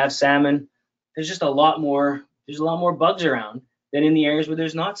sites that have salmon, there's just a lot more bugs around than in the areas where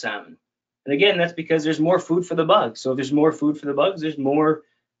there's not salmon. And again, that's because there's more food for the bugs. So if there's more food for the bugs, there's more,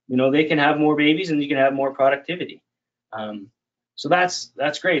 they can have more babies and you can have more productivity. So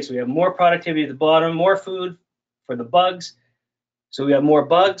that's great. So we have more productivity at the bottom, more food for the bugs. So we have more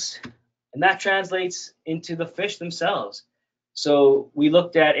bugs, and that translates into the fish themselves. So we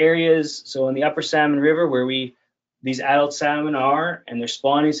looked at areas, so in the Upper Salmon River where these adult salmon are, and they're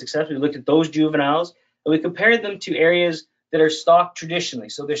spawning successfully. We looked at those juveniles, and we compared them to areas that are stocked traditionally.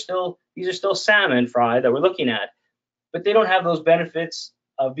 So these are still salmon fry that we're looking at, but they don't have those benefits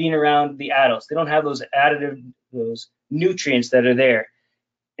of being around the adults. They don't have those those nutrients that are there.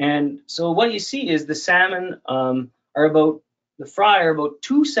 And so what you see is the salmon the fry are about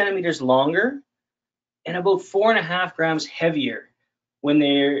 2 centimeters longer and about 4.5 grams heavier when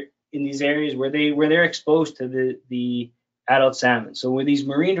they're in these areas where they're exposed to the adult salmon. So where these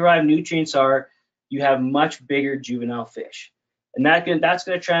marine-derived nutrients are, you have much bigger juvenile fish. And that's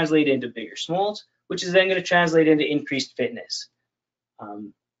going to translate into bigger smolts, which is then going to translate into increased fitness.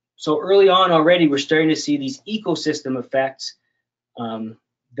 So early on already, we're starting to see these ecosystem effects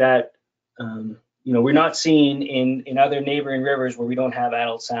that we're not seeing in other neighboring rivers where we don't have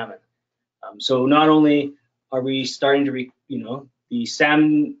adult salmon. So not only are we starting to, the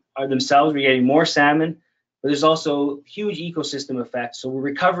salmon are themselves, we're getting more salmon, but there's also huge ecosystem effects. So we're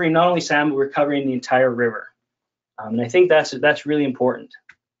recovering not only salmon, we're recovering the entire river. And I think that's really important.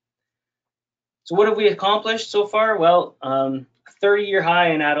 So what have we accomplished so far? Well, 30-year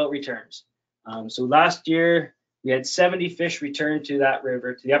high in adult returns. So last year, we had 70 fish return to that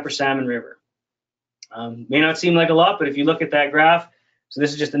river, to the Upper Salmon River. May not seem like a lot, but if you look at that graph, so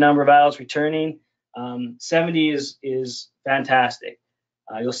this is just the number of adults returning, 70 is fantastic.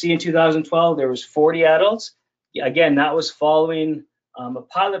 You'll see in 2012, there was 40 adults. Again, that was following a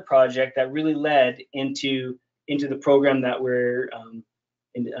pilot project that really led into the program that we're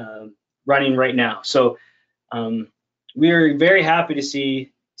running right now. So we are very happy to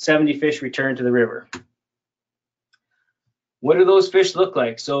see 70 fish return to the river. What do those fish look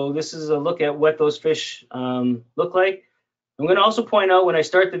like? So this is a look at what those fish look like. I'm going to also point out when I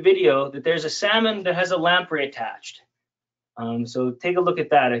start the video that there's a salmon that has a lamprey attached. So take a look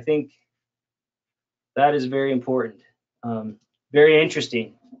at that. I think that is very important. Very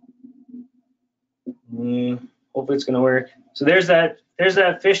interesting. Hopefully it's going to work. So there's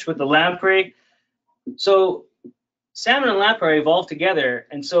that fish with the lamprey. So salmon and lamprey evolved together,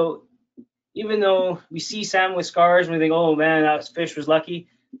 and so even though we see salmon with scars and we think, oh man, that fish was lucky,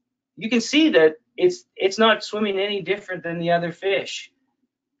 you can see that it's not swimming any different than the other fish.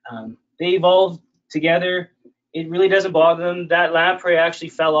 They evolved together. It really doesn't bother them. That lamprey actually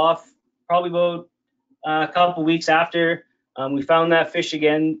fell off probably about a couple weeks after we found that fish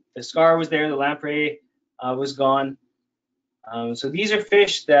again. The scar was there, the lamprey was gone. So these are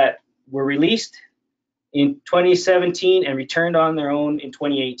fish that were released in 2017 and returned on their own in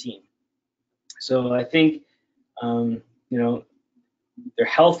 2018. So I think, they're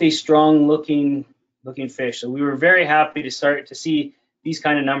healthy, strong looking fish. So we were very happy to start to see these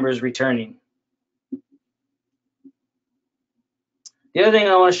kind of numbers returning. The other thing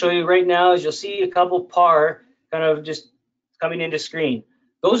I want to show you right now is you'll see a couple par kind of just coming into screen.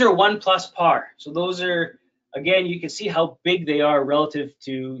 Those are 1+ par. So those are again, you can see how big they are relative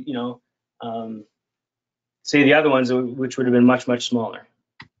to, say the other ones, which would have been much, much smaller.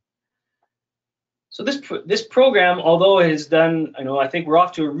 So this program, although it has done, I think we're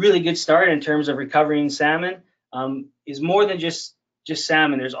off to a really good start in terms of recovering salmon, is more than just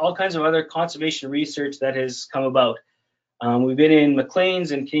salmon. There's all kinds of other conservation research that has come about. We've been in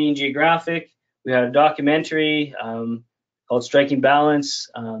Maclean's and Canadian Geographic. We had a documentary called Striking Balance.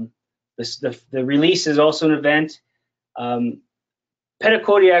 The release is also an event.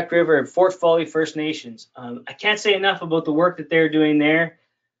 Petitcodiac River at Fort Folly First Nations. I can't say enough about the work that they're doing there.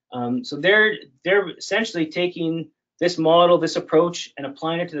 So they're essentially taking this model, this approach, and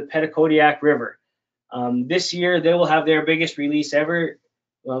applying it to the Petitcodiac River. This year, they will have their biggest release ever.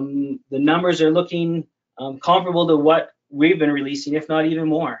 The numbers are looking comparable to what we've been releasing, if not even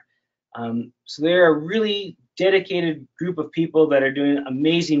more. So they're a really dedicated group of people that are doing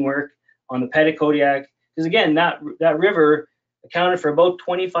amazing work on the Petitcodiac. Because again, that river accounted for about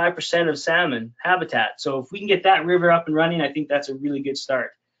 25% of salmon habitat. So if we can get that river up and running, I think that's a really good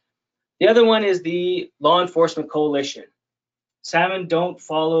start. The other one is the Law Enforcement Coalition. Salmon don't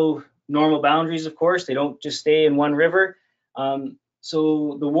follow normal boundaries, of course. They don't just stay in one river.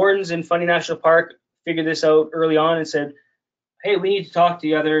 So the wardens in Fundy National Park figured this out early on and said, hey, we need to talk to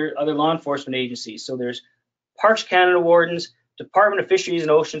the other law enforcement agencies. So there's Parks Canada wardens, Department of Fisheries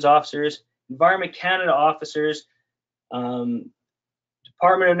and Oceans officers, Environment Canada officers,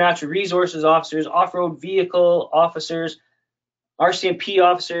 Department of Natural Resources officers, off-road vehicle officers, RCMP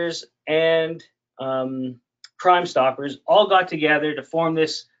officers, and Crime Stoppers all got together to form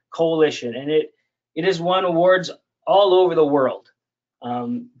this coalition, and it has won awards all over the world,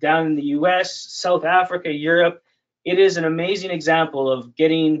 down in the US, South Africa, Europe. It is an amazing example of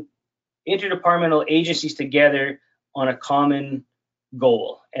getting interdepartmental agencies together on a common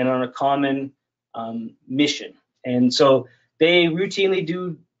goal and on a common mission. And so they routinely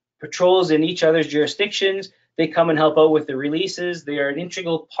do patrols in each other's jurisdictions. They come and help out with the releases. They are an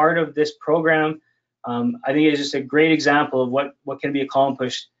integral part of this program. I think it's just a great example of what can be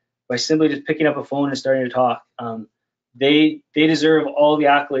accomplished by simply just picking up a phone and starting to talk. They deserve all the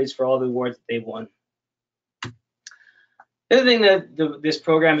accolades for all the awards that they've won. The other thing that this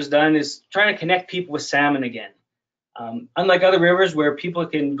program has done is trying to connect people with salmon again. Unlike other rivers where people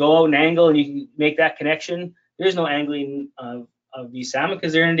can go out and angle and you can make that connection, there's no angling of these salmon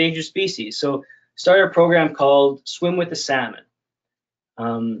because they're an endangered species. So started a program called Swim with the Salmon.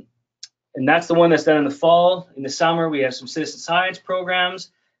 And that's the one that's done in the fall. In the summer, we have some citizen science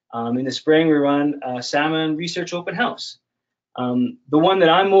programs. In the spring, we run a salmon research open house. The one that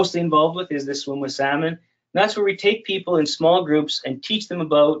I'm mostly involved with is this Swim with Salmon. And that's where we take people in small groups and teach them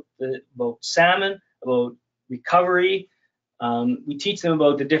about salmon, about recovery. We teach them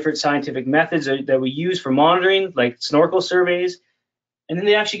about the different scientific methods that we use for monitoring, like snorkel surveys. And then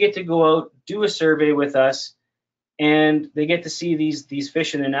they actually get to go out, do a survey with us, and they get to see these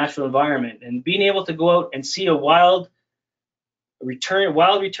fish in their natural environment. And being able to go out and see a wild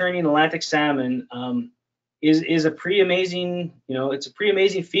returning Atlantic salmon is a pretty amazing, it's a pretty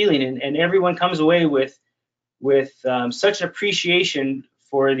amazing feeling. And everyone comes away with such an appreciation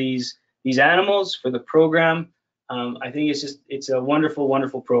for these animals, for the program. I think it's a wonderful,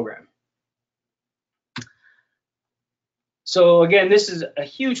 wonderful program. So again, this is a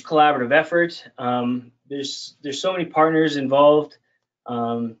huge collaborative effort. There's so many partners involved.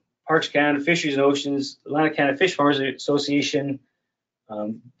 Parks Canada, Fisheries and Oceans, Atlantic Canada Fish Farmers Association,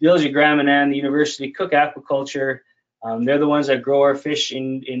 Village of Grand Manan, the University, Cook Aquaculture. They're the ones that grow our fish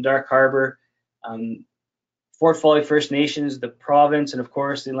in Dark Harbor. Fort Folly First Nations, the province, and of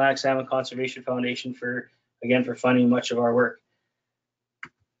course the Atlantic Salmon Conservation Foundation for funding much of our work.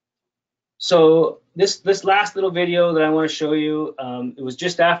 So this last little video that I want to show you, it was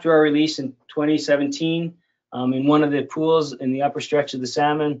just after our release in 2017 in one of the pools in the upper stretch of the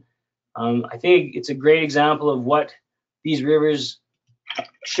Salmon. I think it's a great example of what these rivers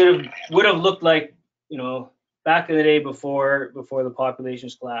would have looked like, back in the day before the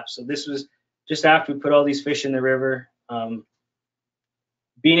populations collapsed. So this was just after we put all these fish in the river.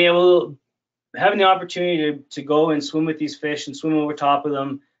 Having the opportunity to go and swim with these fish and swim over top of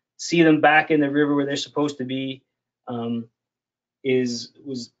them, see them back in the river where they're supposed to be, it's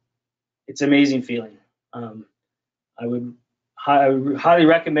an amazing feeling. I would highly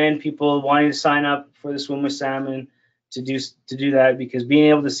recommend people wanting to sign up for the Swim with Salmon to do that, because being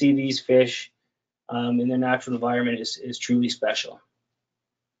able to see these fish in their natural environment is truly special.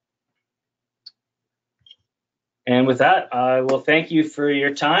 And with that, I will thank you for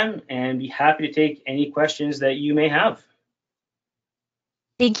your time and be happy to take any questions that you may have.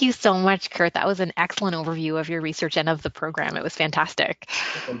 Thank you so much, Kurt. That was an excellent overview of your research and of the program. It was fantastic.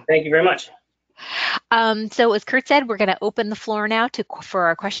 Thank you very much. So as Kurt said, we're going to open the floor now for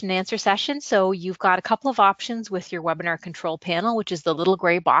our question and answer session. So you've got a couple of options with your webinar control panel, which is the little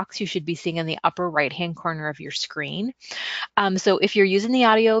gray box you should be seeing in the upper right-hand corner of your screen. So if you're using the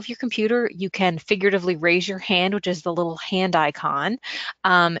audio of your computer, you can figuratively raise your hand, which is the little hand icon.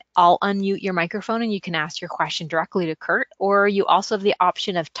 I'll unmute your microphone and you can ask your question directly to Kurt, or you also have the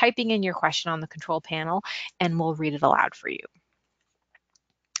option of typing in your question on the control panel and we'll read it aloud for you.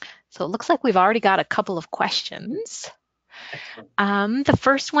 So it looks like we've already got a couple of questions. The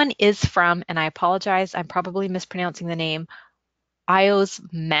first one is from, and I apologize, I'm probably mispronouncing the name, Ios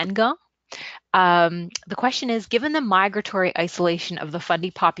Manga. The question is, given the migratory isolation of the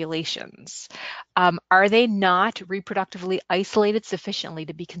fundy populations, are they not reproductively isolated sufficiently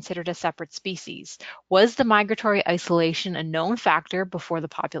to be considered a separate species? Was the migratory isolation a known factor before the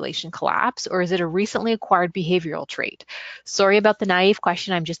population collapse, or is it a recently acquired behavioral trait? Sorry about the naive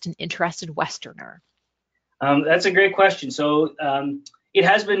question, I'm just an interested Westerner. That's a great question. So it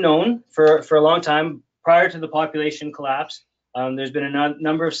has been known for a long time prior to the population collapse. There's been a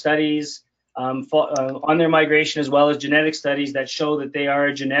number of studies on their migration, as well as genetic studies that show that they are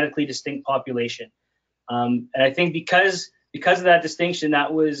a genetically distinct population. And I think because of that distinction,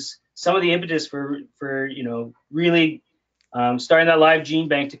 that was some of the impetus for really starting that live gene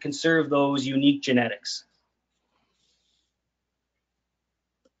bank to conserve those unique genetics.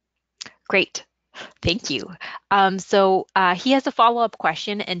 Great. Thank you. He has a follow-up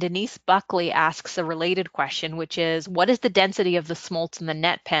question, and Denise Buckley asks a related question, which is, what is the density of the smolts in the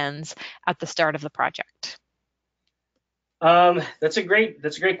net pens at the start of the project? That's a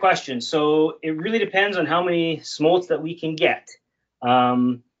great question. So it really depends on how many smolts that we can get.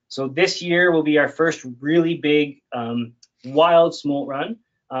 So this year will be our first really big wild smolt run,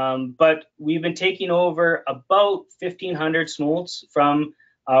 but we've been taking over about 1,500 smolts from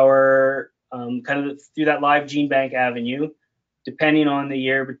our kind of through that live gene bank avenue, depending on the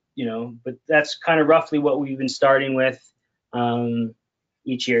year, but that's kind of roughly what we've been starting with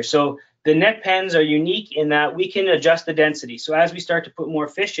each year. So the net pens are unique in that we can adjust the density. So as we start to put more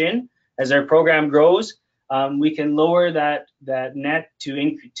fish in, as our program grows, we can lower that net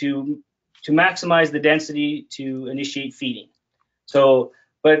to maximize the density to initiate feeding. So,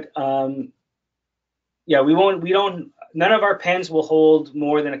 but yeah, none of our pens will hold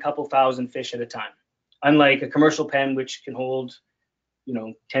more than a couple thousand fish at a time, unlike a commercial pen, which can hold,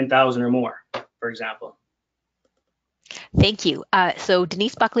 10,000 or more, for example. Thank you. So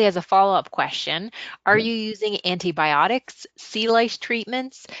Denise Buckley has a follow-up question. Are you using antibiotics, sea lice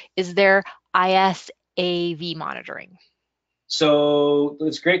treatments? Is there ISAV monitoring? So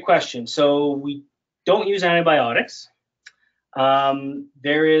it's a great question. So we don't use antibiotics.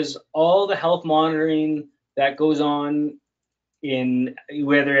 There is all the health monitoring that goes on in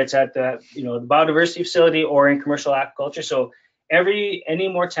whether it's at the the biodiversity facility or in commercial aquaculture. So any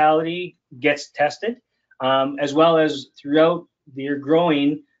mortality gets tested, as well as throughout their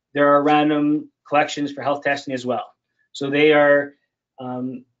growing, there are random collections for health testing as well. So they are,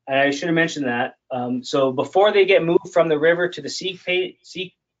 and I should have mentioned that. So before they get moved from the river to the sea cage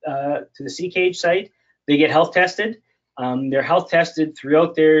site, they get health tested. They're health tested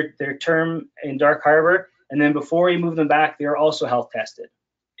throughout their term in Dark Harbor, and then before we move them back, they're also health tested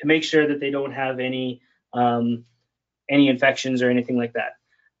to make sure that they don't have any infections or anything like that.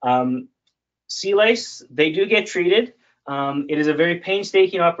 Sea lice, they do get treated. It is a very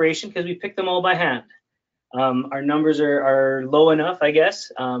painstaking operation because we pick them all by hand. Our numbers are low enough, I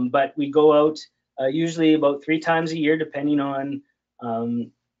guess, but we go out usually about 3 times a year, depending on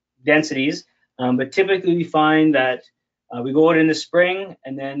densities. But typically we find that we go out in the spring,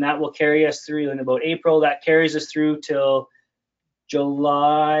 and then that will carry us through in about April. That carries us through till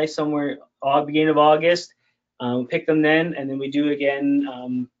July, somewhere beginning of August. We pick them then, and then we do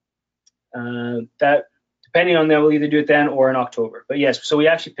again. That depending on that, we'll either do it then or in October. But yes, so we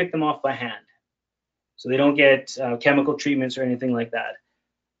actually pick them off by hand, so they don't get chemical treatments or anything like that.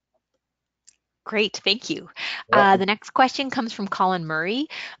 Great, thank you. The next question comes from Colin Murray.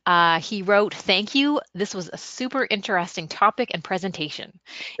 He wrote, "Thank you. This was a super interesting topic and presentation.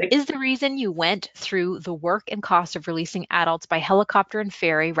 Is the reason you went through the work and cost of releasing adults by helicopter and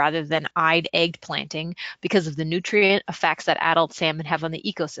ferry rather than egged planting because of the nutrient effects that adult salmon have on the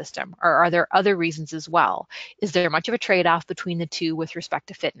ecosystem, or are there other reasons as well? Is there much of a trade-off between the two with respect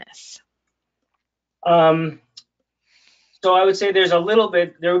to fitness?" So I would say there would be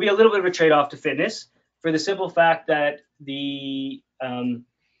a little bit of a trade-off to fitness, for the simple fact that by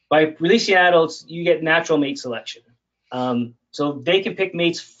releasing adults, you get natural mate selection. So they can pick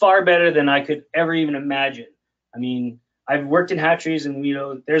mates far better than I could ever even imagine. I mean, I've worked in hatcheries, and we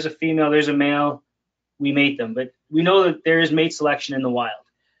know there's a female, there's a male, we mate them, but we know that there is mate selection in the wild.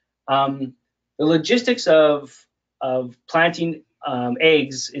 The logistics of planting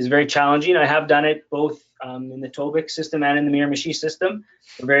eggs is very challenging. I have done it both in the Tobic system and in the Miramichi system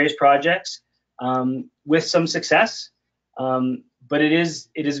for various projects with some success, but it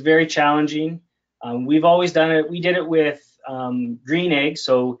is very challenging. We've always done it. We did it with green eggs,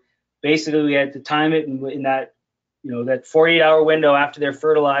 so basically we had to time it in that that 48-hour window after they're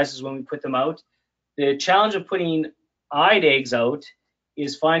fertilized is when we put them out. The challenge of putting eyed eggs out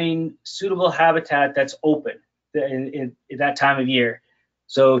is finding suitable habitat that's open in that time of year.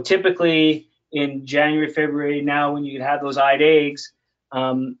 So typically in January, February, now when you have those eyed eggs,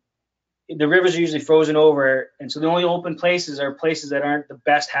 the rivers are usually frozen over, and so the only open places are places that aren't the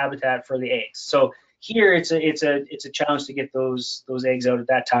best habitat for the eggs. So here it's a challenge to get those eggs out at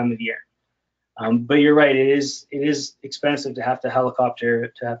that time of year. But you're right, it is expensive to have to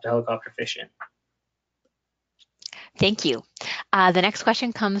helicopter fish in. Thank you. The next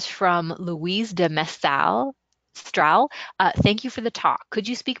question comes from Louise de Mestal. Thank you for the talk. Could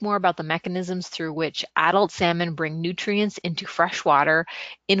you speak more about the mechanisms through which adult salmon bring nutrients into freshwater,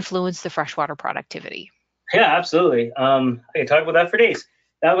 influence the freshwater productivity? Yeah, absolutely. I can talk about that for days.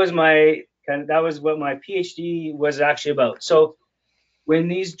 That was what my PhD was actually about. So when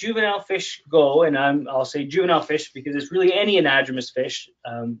these juvenile fish go, and I'll say juvenile fish because it's really any anadromous fish,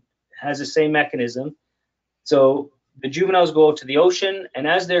 has the same mechanism. So the juveniles go to the ocean, and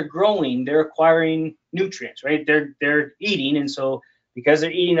as they're growing, they're acquiring nutrients, right? They're eating, and so because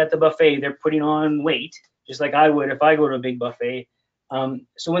they're eating at the buffet, they're putting on weight, just like I would if I go to a big buffet.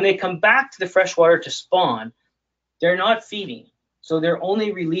 So when they come back to the freshwater to spawn, they're not feeding, so they're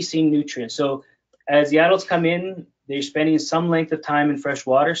only releasing nutrients. So as the adults come in, they're spending some length of time in fresh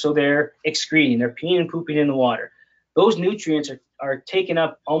water, so they're excreting, they're peeing and pooping in the water. Those nutrients are taken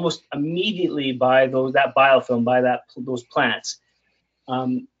up almost immediately by that biofilm, by those plants.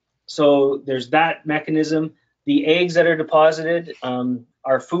 So there's that mechanism. The eggs that are deposited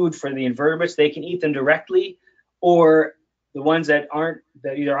are food for the invertebrates. They can eat them directly, or the ones that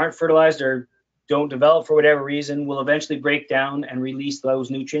either aren't fertilized or don't develop for whatever reason will eventually break down and release those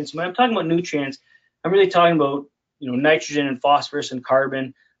nutrients. When I'm talking about nutrients, I'm really talking about nitrogen and phosphorus and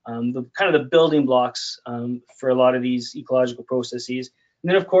carbon, the kind of the building blocks for a lot of these ecological processes. And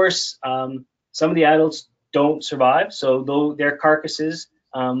then of course, some of the adults don't survive, so their carcasses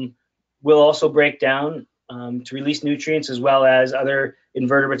will also break down to release nutrients, as well as other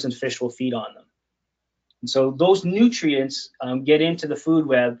invertebrates and fish will feed on them. And so those nutrients get into the food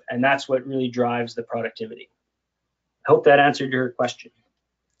web, and that's what really drives the productivity. I hope that answered your question.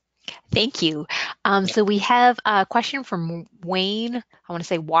 Thank you. So we have a question from Wayne, I want to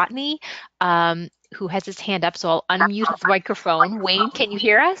say Watney, who has his hand up, so I'll unmute his microphone. Wayne, can you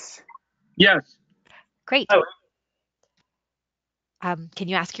hear us? Yes. Great. Oh. Can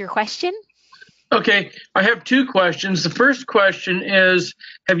you ask your question? Okay, I have two questions. The first question is,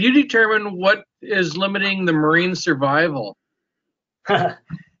 have you determined what is limiting the marine survival? No,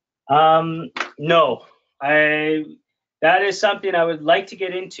 that is something I would like to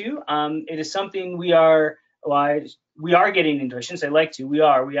get into. It is something we are getting into. I shouldn't say like to. We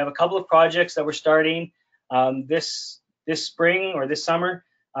have a couple of projects that we're starting this spring or this summer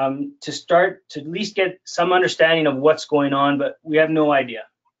to start to at least get some understanding of what's going on, but we have no idea.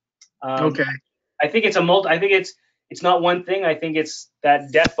 Okay. I think it's not one thing. I think it's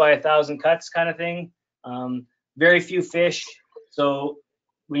that death by 1,000 cuts kind of thing. Very few fish. So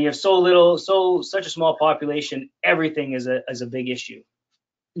when you have such a small population, everything is a big issue.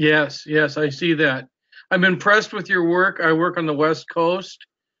 Yes, I see that. I'm impressed with your work. I work on the West Coast.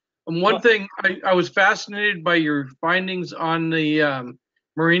 And one thing, I was fascinated by your findings on the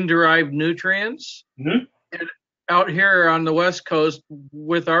marine-derived nutrients. Mm-hmm. And out here on the West Coast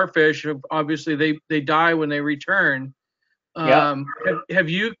with our fish, obviously they die when they return. Yeah. Have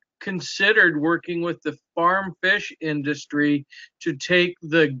you considered working with the farm fish industry to take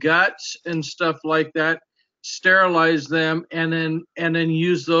the guts and stuff like that, sterilize them, and then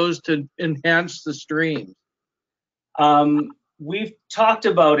use those to enhance the stream? We've talked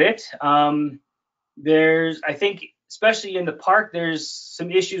about it. I think, especially in the park, there's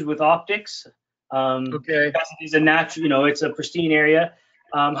some issues with optics. Okay. It's a natural, it's a pristine area.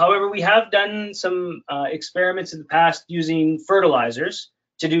 However, we have done some experiments in the past using fertilizers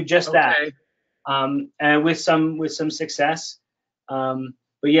to do just that, and with some success. But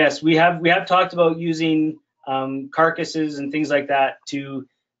yes, we have talked about using carcasses and things like that to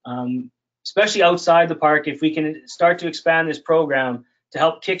especially outside the park, if we can start to expand this program to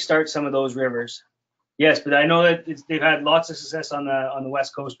help kickstart some of those rivers. Yes, but I know that they've had lots of success on the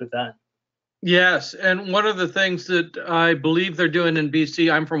West Coast with that. Yes, and one of the things that I believe they're doing in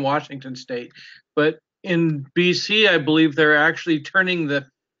BC, I'm from Washington State, but in BC, I believe they're actually turning the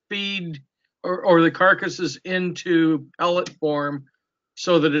feed or the carcasses into pellet form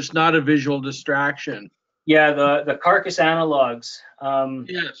so that it's not a visual distraction. Yeah, the carcass analogs.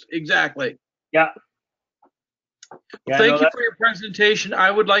 Yes, exactly. Yeah. Yeah, Thank you for your presentation.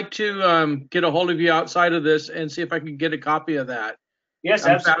 I would like to get a hold of you outside of this and see if I can get a copy of that. Yes,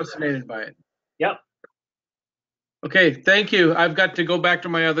 I'm absolutely. fascinated by it. Yep. Okay, thank you. I've got to go back to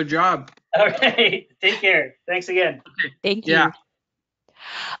my other job. All right. Take care. Thanks again. Okay. Thank you. Yeah.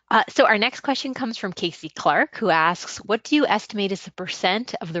 So our next question comes from Casey Clark, who asks, what do you estimate is the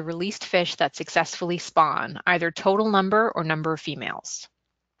percent of the released fish that successfully spawn, either total number or number of females?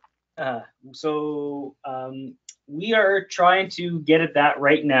 So we are trying to get at that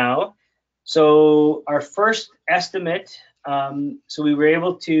right now. So our first estimate, so we were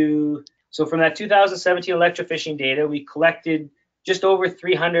able to, so from that 2017 electrofishing data, we collected just over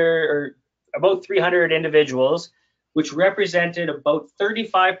 300 or about 300 individuals, which represented about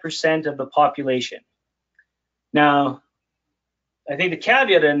 35% of the population. Now, I think the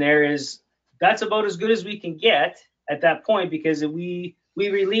caveat in there is that's about as good as we can get at that point, because we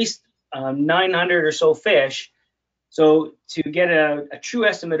released 900 or so fish. So to get a true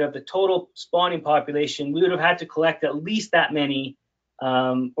estimate of the total spawning population, we would have had to collect at least that many,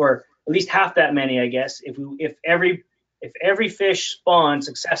 or at least half that many, I guess. If every fish spawned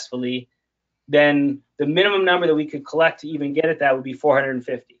successfully, then the minimum number that we could collect to even get at that would be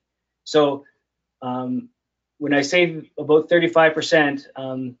 450. So when I say about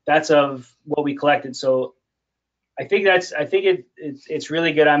 35%, that's of what we collected. So I think it's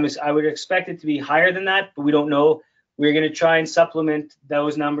really good. I would expect it to be higher than that, but we don't know. We're going to try and supplement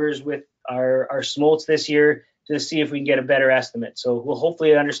those numbers with our smolts this year to see if we can get a better estimate. So we'll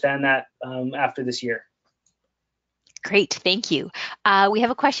hopefully understand that after this year. Great, thank you. We have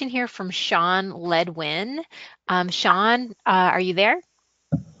a question here from Sean Ledwin. Sean, are you there?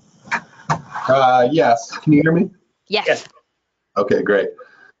 Yes. Can you hear me? Yes. Okay, great.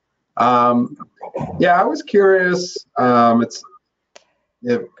 Yeah, I was curious. When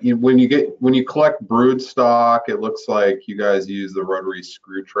you collect brood stock, it looks like you guys use the rotary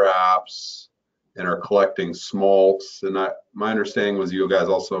screw traps and are collecting smolts. And my understanding was you guys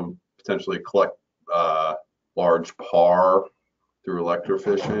also potentially collect large par through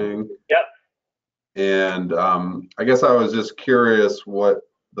electrofishing. Yep. And I guess I was just curious what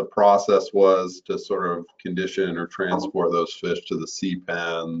the process was to sort of condition or transport those fish to the sea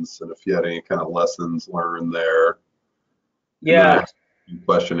pens, and if you had any kind of lessons learned there. Yeah.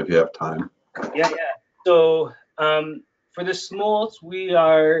 Question if you have time. Yeah. So for the smolts, we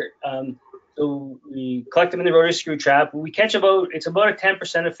are so we collect them in the rotary screw trap. We catch it's about a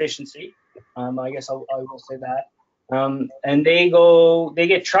 10% efficiency. I guess I will say that. And they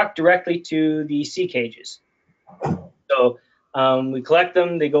get trucked directly to the sea cages. So we collect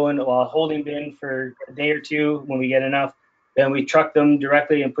them. They go into a holding bin for a day or two when we get enough. Then we truck them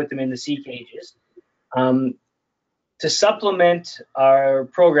directly and put them in the sea cages. To supplement our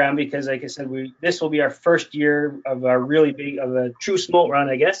program, because like I said, this will be our first year of a true smolt run,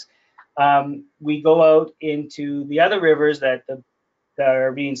 I guess. We go out into the other rivers that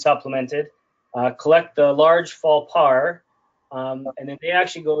are being supplemented, collect the large fall par, and then they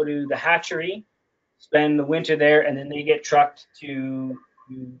actually go to the hatchery, spend the winter there, and then they get trucked to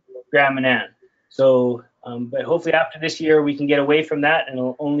Grand Manan. So, but hopefully after this year we can get away from that, and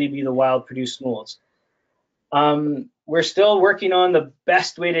it'll only be the wild produced smolts. We're still working on the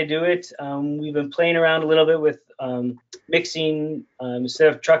best way to do it. We've been playing around a little bit with mixing, instead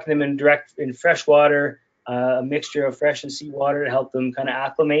of trucking them in fresh water, a mixture of fresh and seawater to help them kind of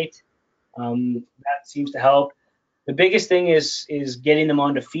acclimate. That seems to help. The biggest thing is getting them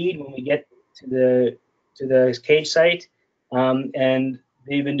onto feed when we get to the cage site, and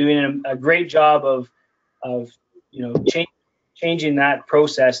they've been doing a great job of changing that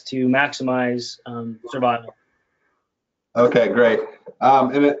process to maximize survival. Okay, great.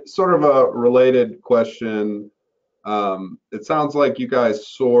 And it's sort of a related question. It sounds like you guys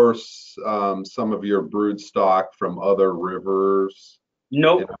source some of your brood stock from other rivers.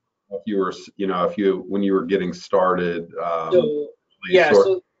 Nope. When you were getting started, sorry,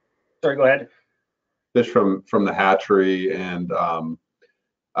 go ahead. Fish from the hatchery, and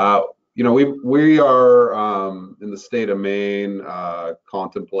we are in the state of Maine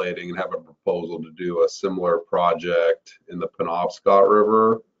contemplating and have a proposal to do a similar project in the Penobscot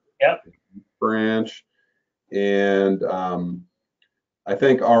River. Yep. branch. And I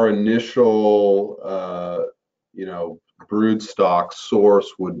think our initial, brood stock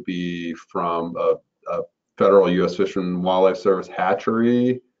source would be from a federal U.S. Fish and Wildlife Service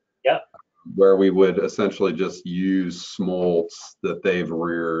hatchery. Yep. Where we would essentially just use smolts that they've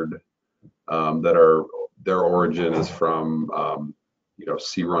reared, that are, their origin is from,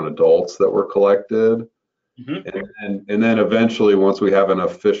 sea-run adults that were collected. And then eventually, once we have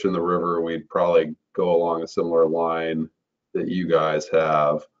enough fish in the river, we'd probably go along a similar line that you guys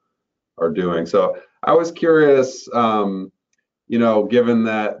are doing. So I was curious, given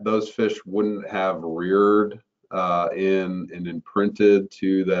that those fish wouldn't have reared and imprinted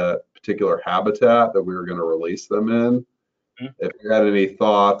to that particular habitat that we were going to release them in, if you had any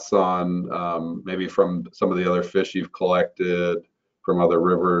thoughts on maybe from some of the other fish you've collected from other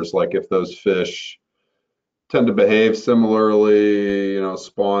rivers, like if those fish tend to behave similarly,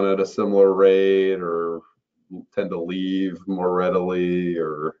 spawn at a similar rate, or tend to leave more readily,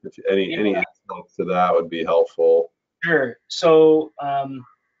 or if any insights to that would be helpful. Sure. So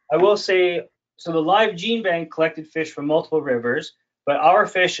I will say, so the live gene bank collected fish from multiple rivers, but our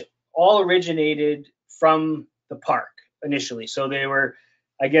fish all originated from the park initially. So they were,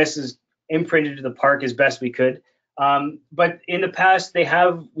 I guess, as imprinted to the park as best we could. But in the past, we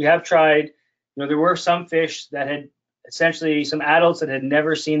have tried. There were some fish that had essentially some adults that had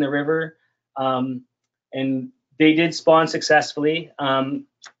never seen the river, and they did spawn successfully,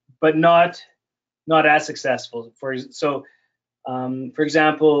 but not as successful. For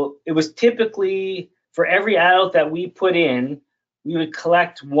example, it was typically for every adult that we put in, we would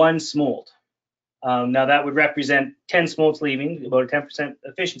collect one smolt. Now that would represent 10 smolts leaving, about a 10%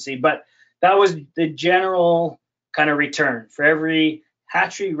 efficiency, but that was the general kind of return for every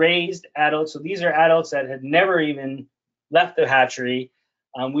hatchery raised adult. So these are adults that had never even left the hatchery.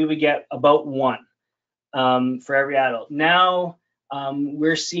 We would get about one for every adult. Now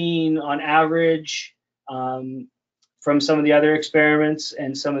we're seeing on average, from some of the other experiments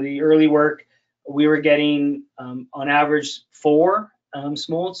and some of the early work, we were getting on average 4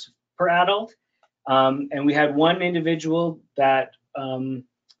 smolts per adult. And we had one individual that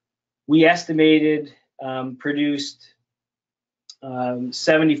we estimated produced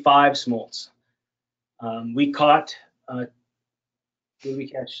 75 smolts. We caught, did we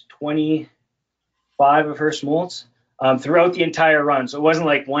catch 25 of her smolts throughout the entire run? So it wasn't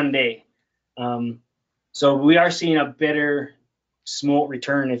like one day. So we are seeing a better smolt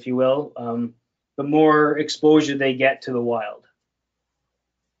return, if you will, the more exposure they get to the wild.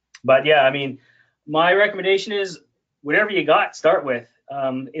 But yeah, I mean, my recommendation is whatever you got, start with.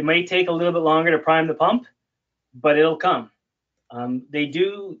 It may take a little bit longer to prime the pump, but it'll come.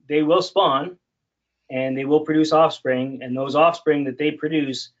 They will spawn and they will produce offspring, and those offspring that they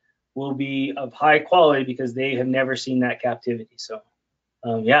produce will be of high quality because they have never seen that captivity. So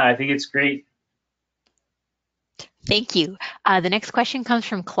yeah, I think it's great. Thank you. The next question comes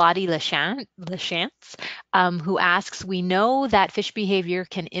from Claudie Lachance, who asks, we know that fish behavior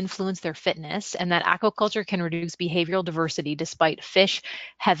can influence their fitness and that aquaculture can reduce behavioral diversity despite fish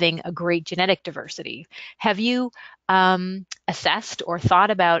having a great genetic diversity. Have you assessed or thought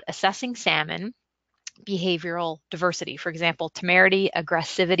about assessing salmon behavioral diversity, for example, temerity,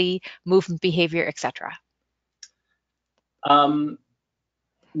 aggressivity, movement behavior, etc.?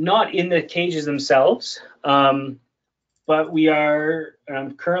 Not in the cages themselves. But we are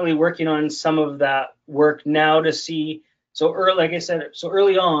currently working on some of that work now to see. So early, like I said, so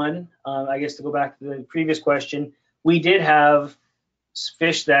early on, I guess to go back to the previous question, we did have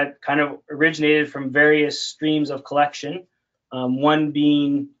fish that kind of originated from various streams of collection. One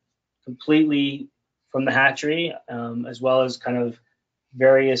being completely from the hatchery, as well as kind of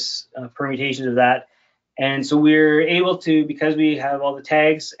various permutations of that. And so we're able to, because we have all the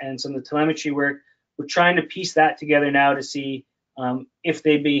tags and some of the telemetry work, we're trying to piece that together now to see if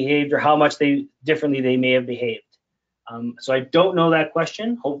they behaved or how much differently they may have behaved. So I don't know that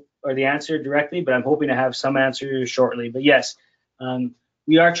question or the answer directly, but I'm hoping to have some answers shortly. But yes,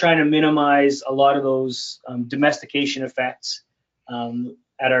 we are trying to minimize a lot of those domestication effects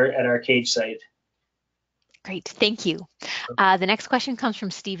at our cage site. Great, thank you. The next question comes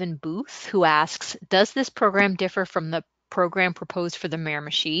from Stephen Booth, who asks, does this program differ from the program proposed for the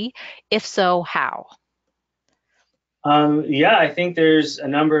Miramichi? If so, how? Yeah, I think there's a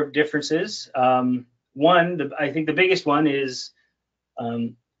number of differences. One, I think the biggest one is,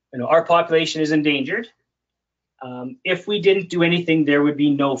 our population is endangered. If we didn't do anything, there would be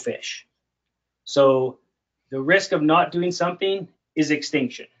no fish. So the risk of not doing something is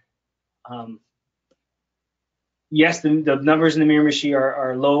extinction. Yes, the numbers in the Miramichi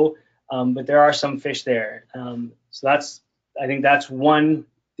are low. but there are some fish there. So I think that's one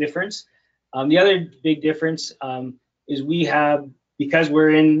difference. The other big difference is we have, because we're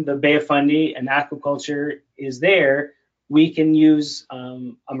in the Bay of Fundy and aquaculture is there, we can use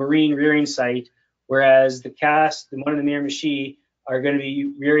a marine rearing site, whereas the CAS, the one in the Miramichi, are going to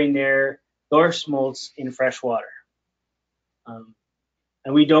be rearing their lure smolts in fresh water.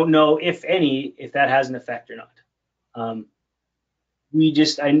 And we don't know, if any, if that has an effect or not.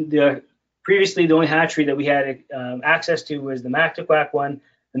 Previously, the only hatchery that we had access to was the Mactaquac one,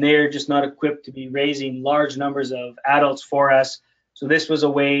 and they are just not equipped to be raising large numbers of adults for us. So this was a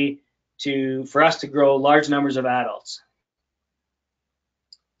way for us to grow large numbers of adults.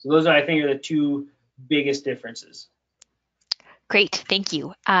 So those, I think, are the two biggest differences. Great, thank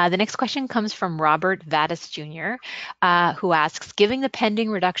you. The next question comes from Robert Vadas Jr., who asks, given the pending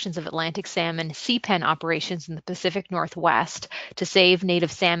reductions of Atlantic salmon sea pen operations in the Pacific Northwest to save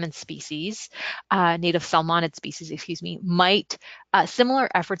native salmon species, native salmonid species, excuse me, might similar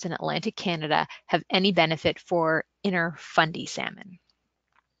efforts in Atlantic Canada have any benefit for inner Fundy salmon?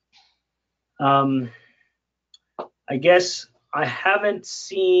 I guess I haven't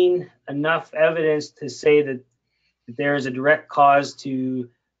seen enough evidence to say that there is a direct cause to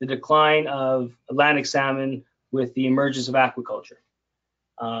the decline of Atlantic salmon with the emergence of aquaculture.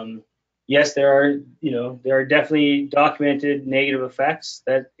 Yes, there are definitely documented negative effects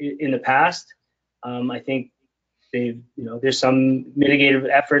that in the past. I think there's some mitigative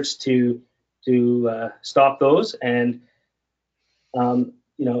efforts to stop those. And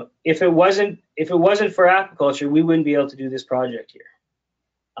if it wasn't for aquaculture, we wouldn't be able to do this project here.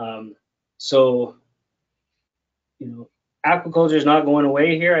 So aquaculture is not going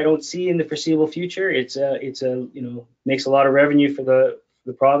away here. I don't see in the foreseeable future. It's makes a lot of revenue for the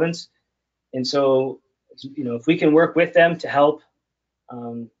province, and so if we can work with them to help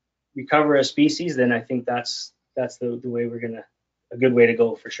recover a species, then I think that's the way a good way to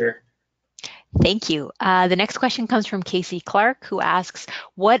go for sure. Thank you. The next question comes from Casey Clark, who asks,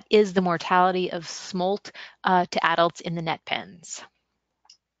 what is the mortality of smolt to adults in the net pens?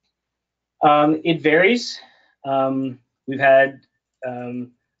 It varies. We've had,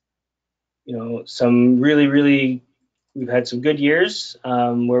 we've had some good years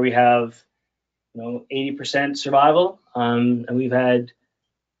where we have, 80% survival, and we've had,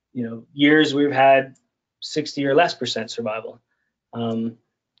 years we've had 60 or less % survival.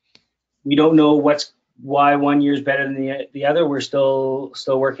 We don't know why 1 year is better than the other. We're still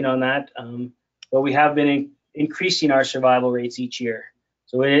working on that, but we have been increasing our survival rates each year.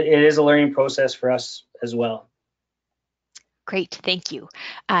 So it is a learning process for us as well. Great, thank you.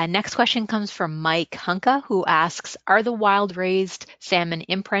 Next question comes from Mike Hunka, who asks, are the wild raised salmon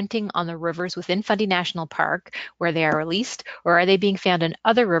imprinting on the rivers within Fundy National Park where they are released, or are they being found in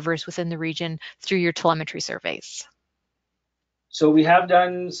other rivers within the region through your telemetry surveys? So we have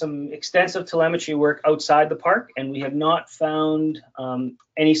done some extensive telemetry work outside the park, and we have not found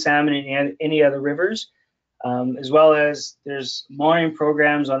any salmon in any other rivers, as well as there's monitoring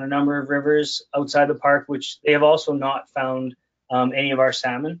programs on a number of rivers outside the park, which they have also not found any of our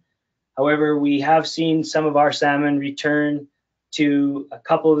salmon. However, we have seen some of our salmon return to a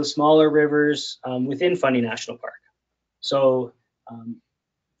couple of the smaller rivers within Fundy National Park. So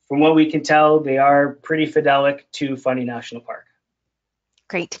from what we can tell, they are pretty fidelic to Fundy National Park.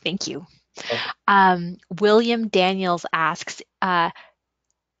 Great, thank you. Okay. William Daniels asks,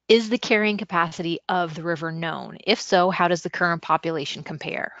 is the carrying capacity of the river known? If so, how does the current population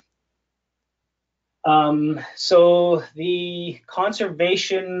compare? So the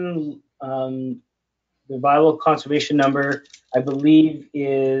conservation, the viable conservation number, I believe,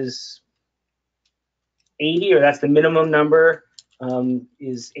 is 80, or that's the minimum number,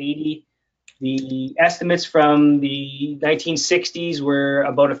 is 80. The estimates from the 1960s were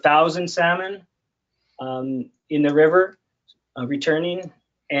about 1,000 salmon in the river returning.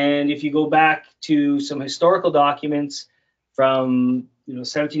 And if you go back to some historical documents from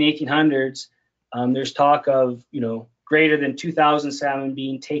 17, 1800s, there's talk of greater than 2,000 salmon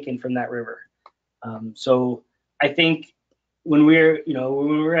being taken from that river. So I think when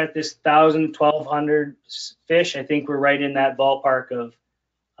we're at this 1,000, 1,200 fish, I think we're right in that ballpark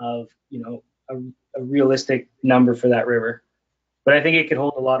of a realistic number for that river. But I think it could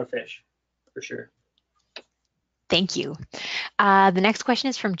hold a lot of fish for sure. Thank you. The next question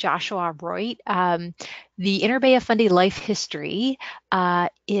is from Joshua Roy. The Inner Bay of Fundy life history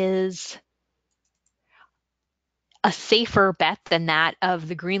is a safer bet than that of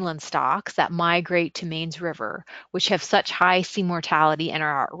the Greenland stocks that migrate to Maine's river, which have such high sea mortality and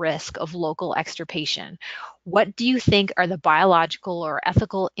are at risk of local extirpation. What do you think are the biological or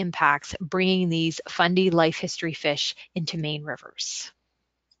ethical impacts bringing these fundy life history fish into Maine rivers?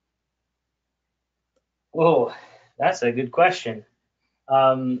 Oh, that's a good question.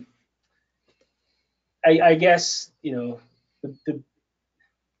 Um, I guess,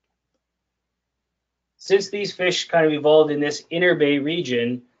 since these fish kind of evolved in this inner bay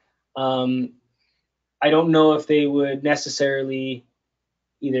region, um, I don't know if they would necessarily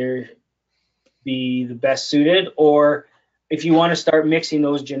either be the best suited, or if you want to start mixing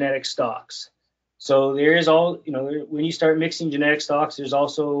those genetic stocks. So there is when you start mixing genetic stocks, there's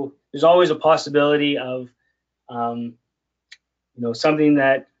always a possibility of something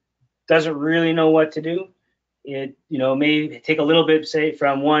that doesn't really know what to do. It may take a little bit, say,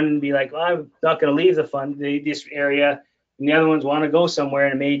 from one be like, well, I'm not going to leave this area, and the other ones want to go somewhere,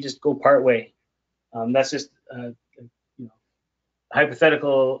 and it may just go part way. That's just a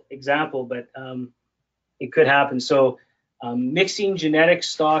hypothetical example, but it could happen. So mixing genetic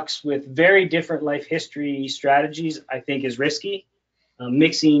stocks with very different life history strategies, I think, is risky.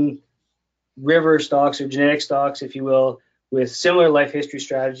 Mixing river stocks or genetic stocks, if you will, with similar life history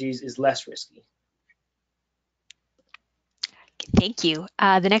strategies is less risky. Thank you.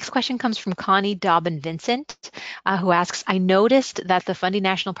 The next question comes from Connie Dobbin-Vincent, who asks, I noticed that the Fundy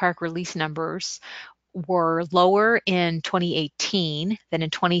National Park release numbers were lower in 2018 than in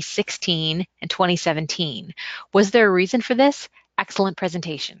 2016 and 2017. Was there a reason for this? Excellent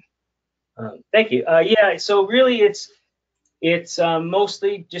presentation. Thank you. Yeah, so really it's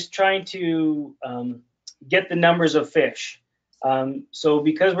mostly just trying to get the numbers of fish. So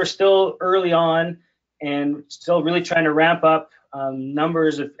because we're still early on and still really trying to ramp up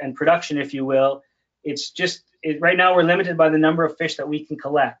numbers and production, if you will, right now we're limited by the number of fish that we can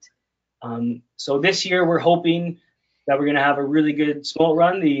collect. So this year we're hoping that we're going to have a really good smolt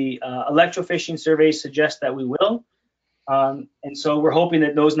run. The electrofishing surveys suggest that we will. And so we're hoping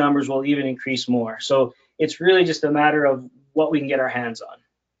that those numbers will even increase more. So it's really just a matter of what we can get our hands on.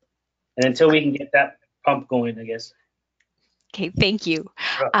 And until we can get that pump going, I guess. Okay, thank you.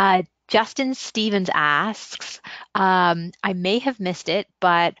 Justin Stevens asks, I may have missed it,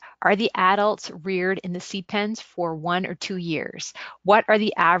 but are the adults reared in the seed pens for 1 or 2 years? What are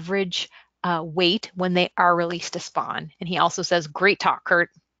the average weight when they are released to spawn? And he also says, great talk, Kurt.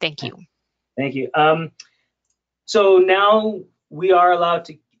 Thank you. Thank you. So now we are allowed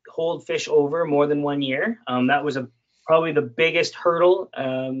to hold fish over more than 1 year. That was probably the biggest hurdle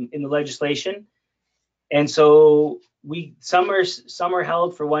in the legislation. And so some are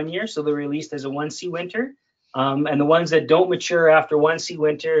held for 1 year, so they're released as a 1C winter. And the ones that don't mature after 1C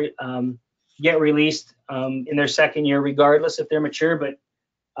winter get released in their second year, regardless if they're mature. But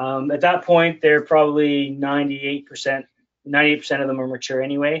at that point, they're probably 98% of them are mature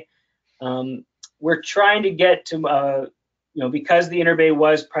anyway. We're trying to get to, because the Inner Bay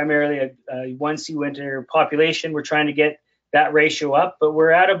was primarily a 1C winter population, we're trying to get that ratio up, but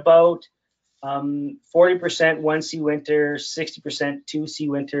we're at about 40% 1C winter, 60% 2C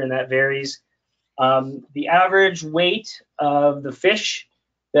winter, and that varies. The average weight of the fish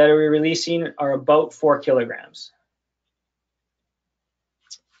that we're releasing are about 4 kilograms.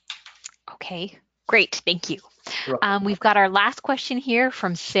 Okay, great, thank you. We've got our last question here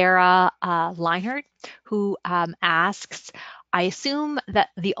from Sarah Leinert, who asks, I assume that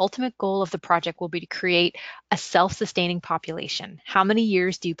the ultimate goal of the project will be to create a self-sustaining population. How many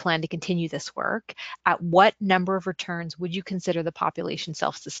years do you plan to continue this work? At what number of returns would you consider the population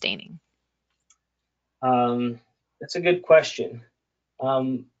self-sustaining? That's a good question.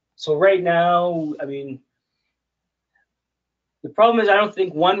 So right now, I mean, the problem is I don't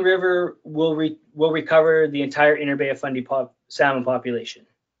think one river will recover the entire Inner Bay of Fundy salmon population.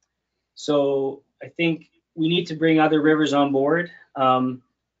 So I think we need to bring other rivers on board.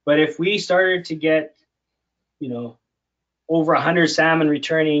 But if we started to get, over 100 salmon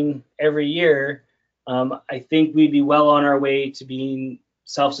returning every year, I think we'd be well on our way to being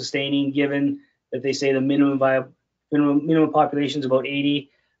self-sustaining, given that they say the minimum population is about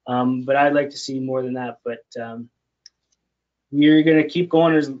 80. But I'd like to see more than that. But we're going to keep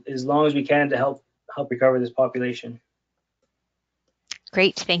going as long as we can to help recover this population.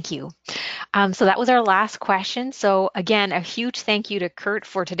 Great, thank you. So that was our last question. So again, a huge thank you to Kurt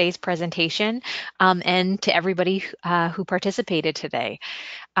for today's presentation, and to everybody who participated today.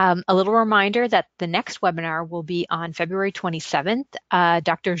 A little reminder that the next webinar will be on February 27th.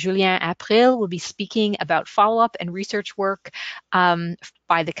 Dr. Julien April will be speaking about follow-up and research work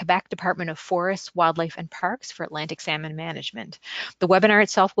by the Quebec Department of Forests, Wildlife and Parks for Atlantic salmon management. The webinar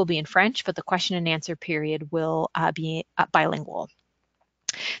itself will be in French, but the question and answer period will be bilingual.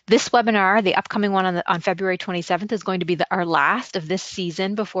 This webinar, the upcoming one on February 27th, is going to be our last of this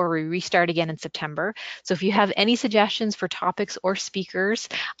season before we restart again in September. So if you have any suggestions for topics or speakers,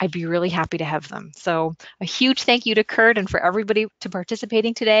 I'd be really happy to have them. So a huge thank you to Kurt and for everybody to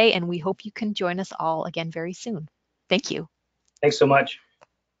participating today, and we hope you can join us all again very soon. Thank you. Thanks so much.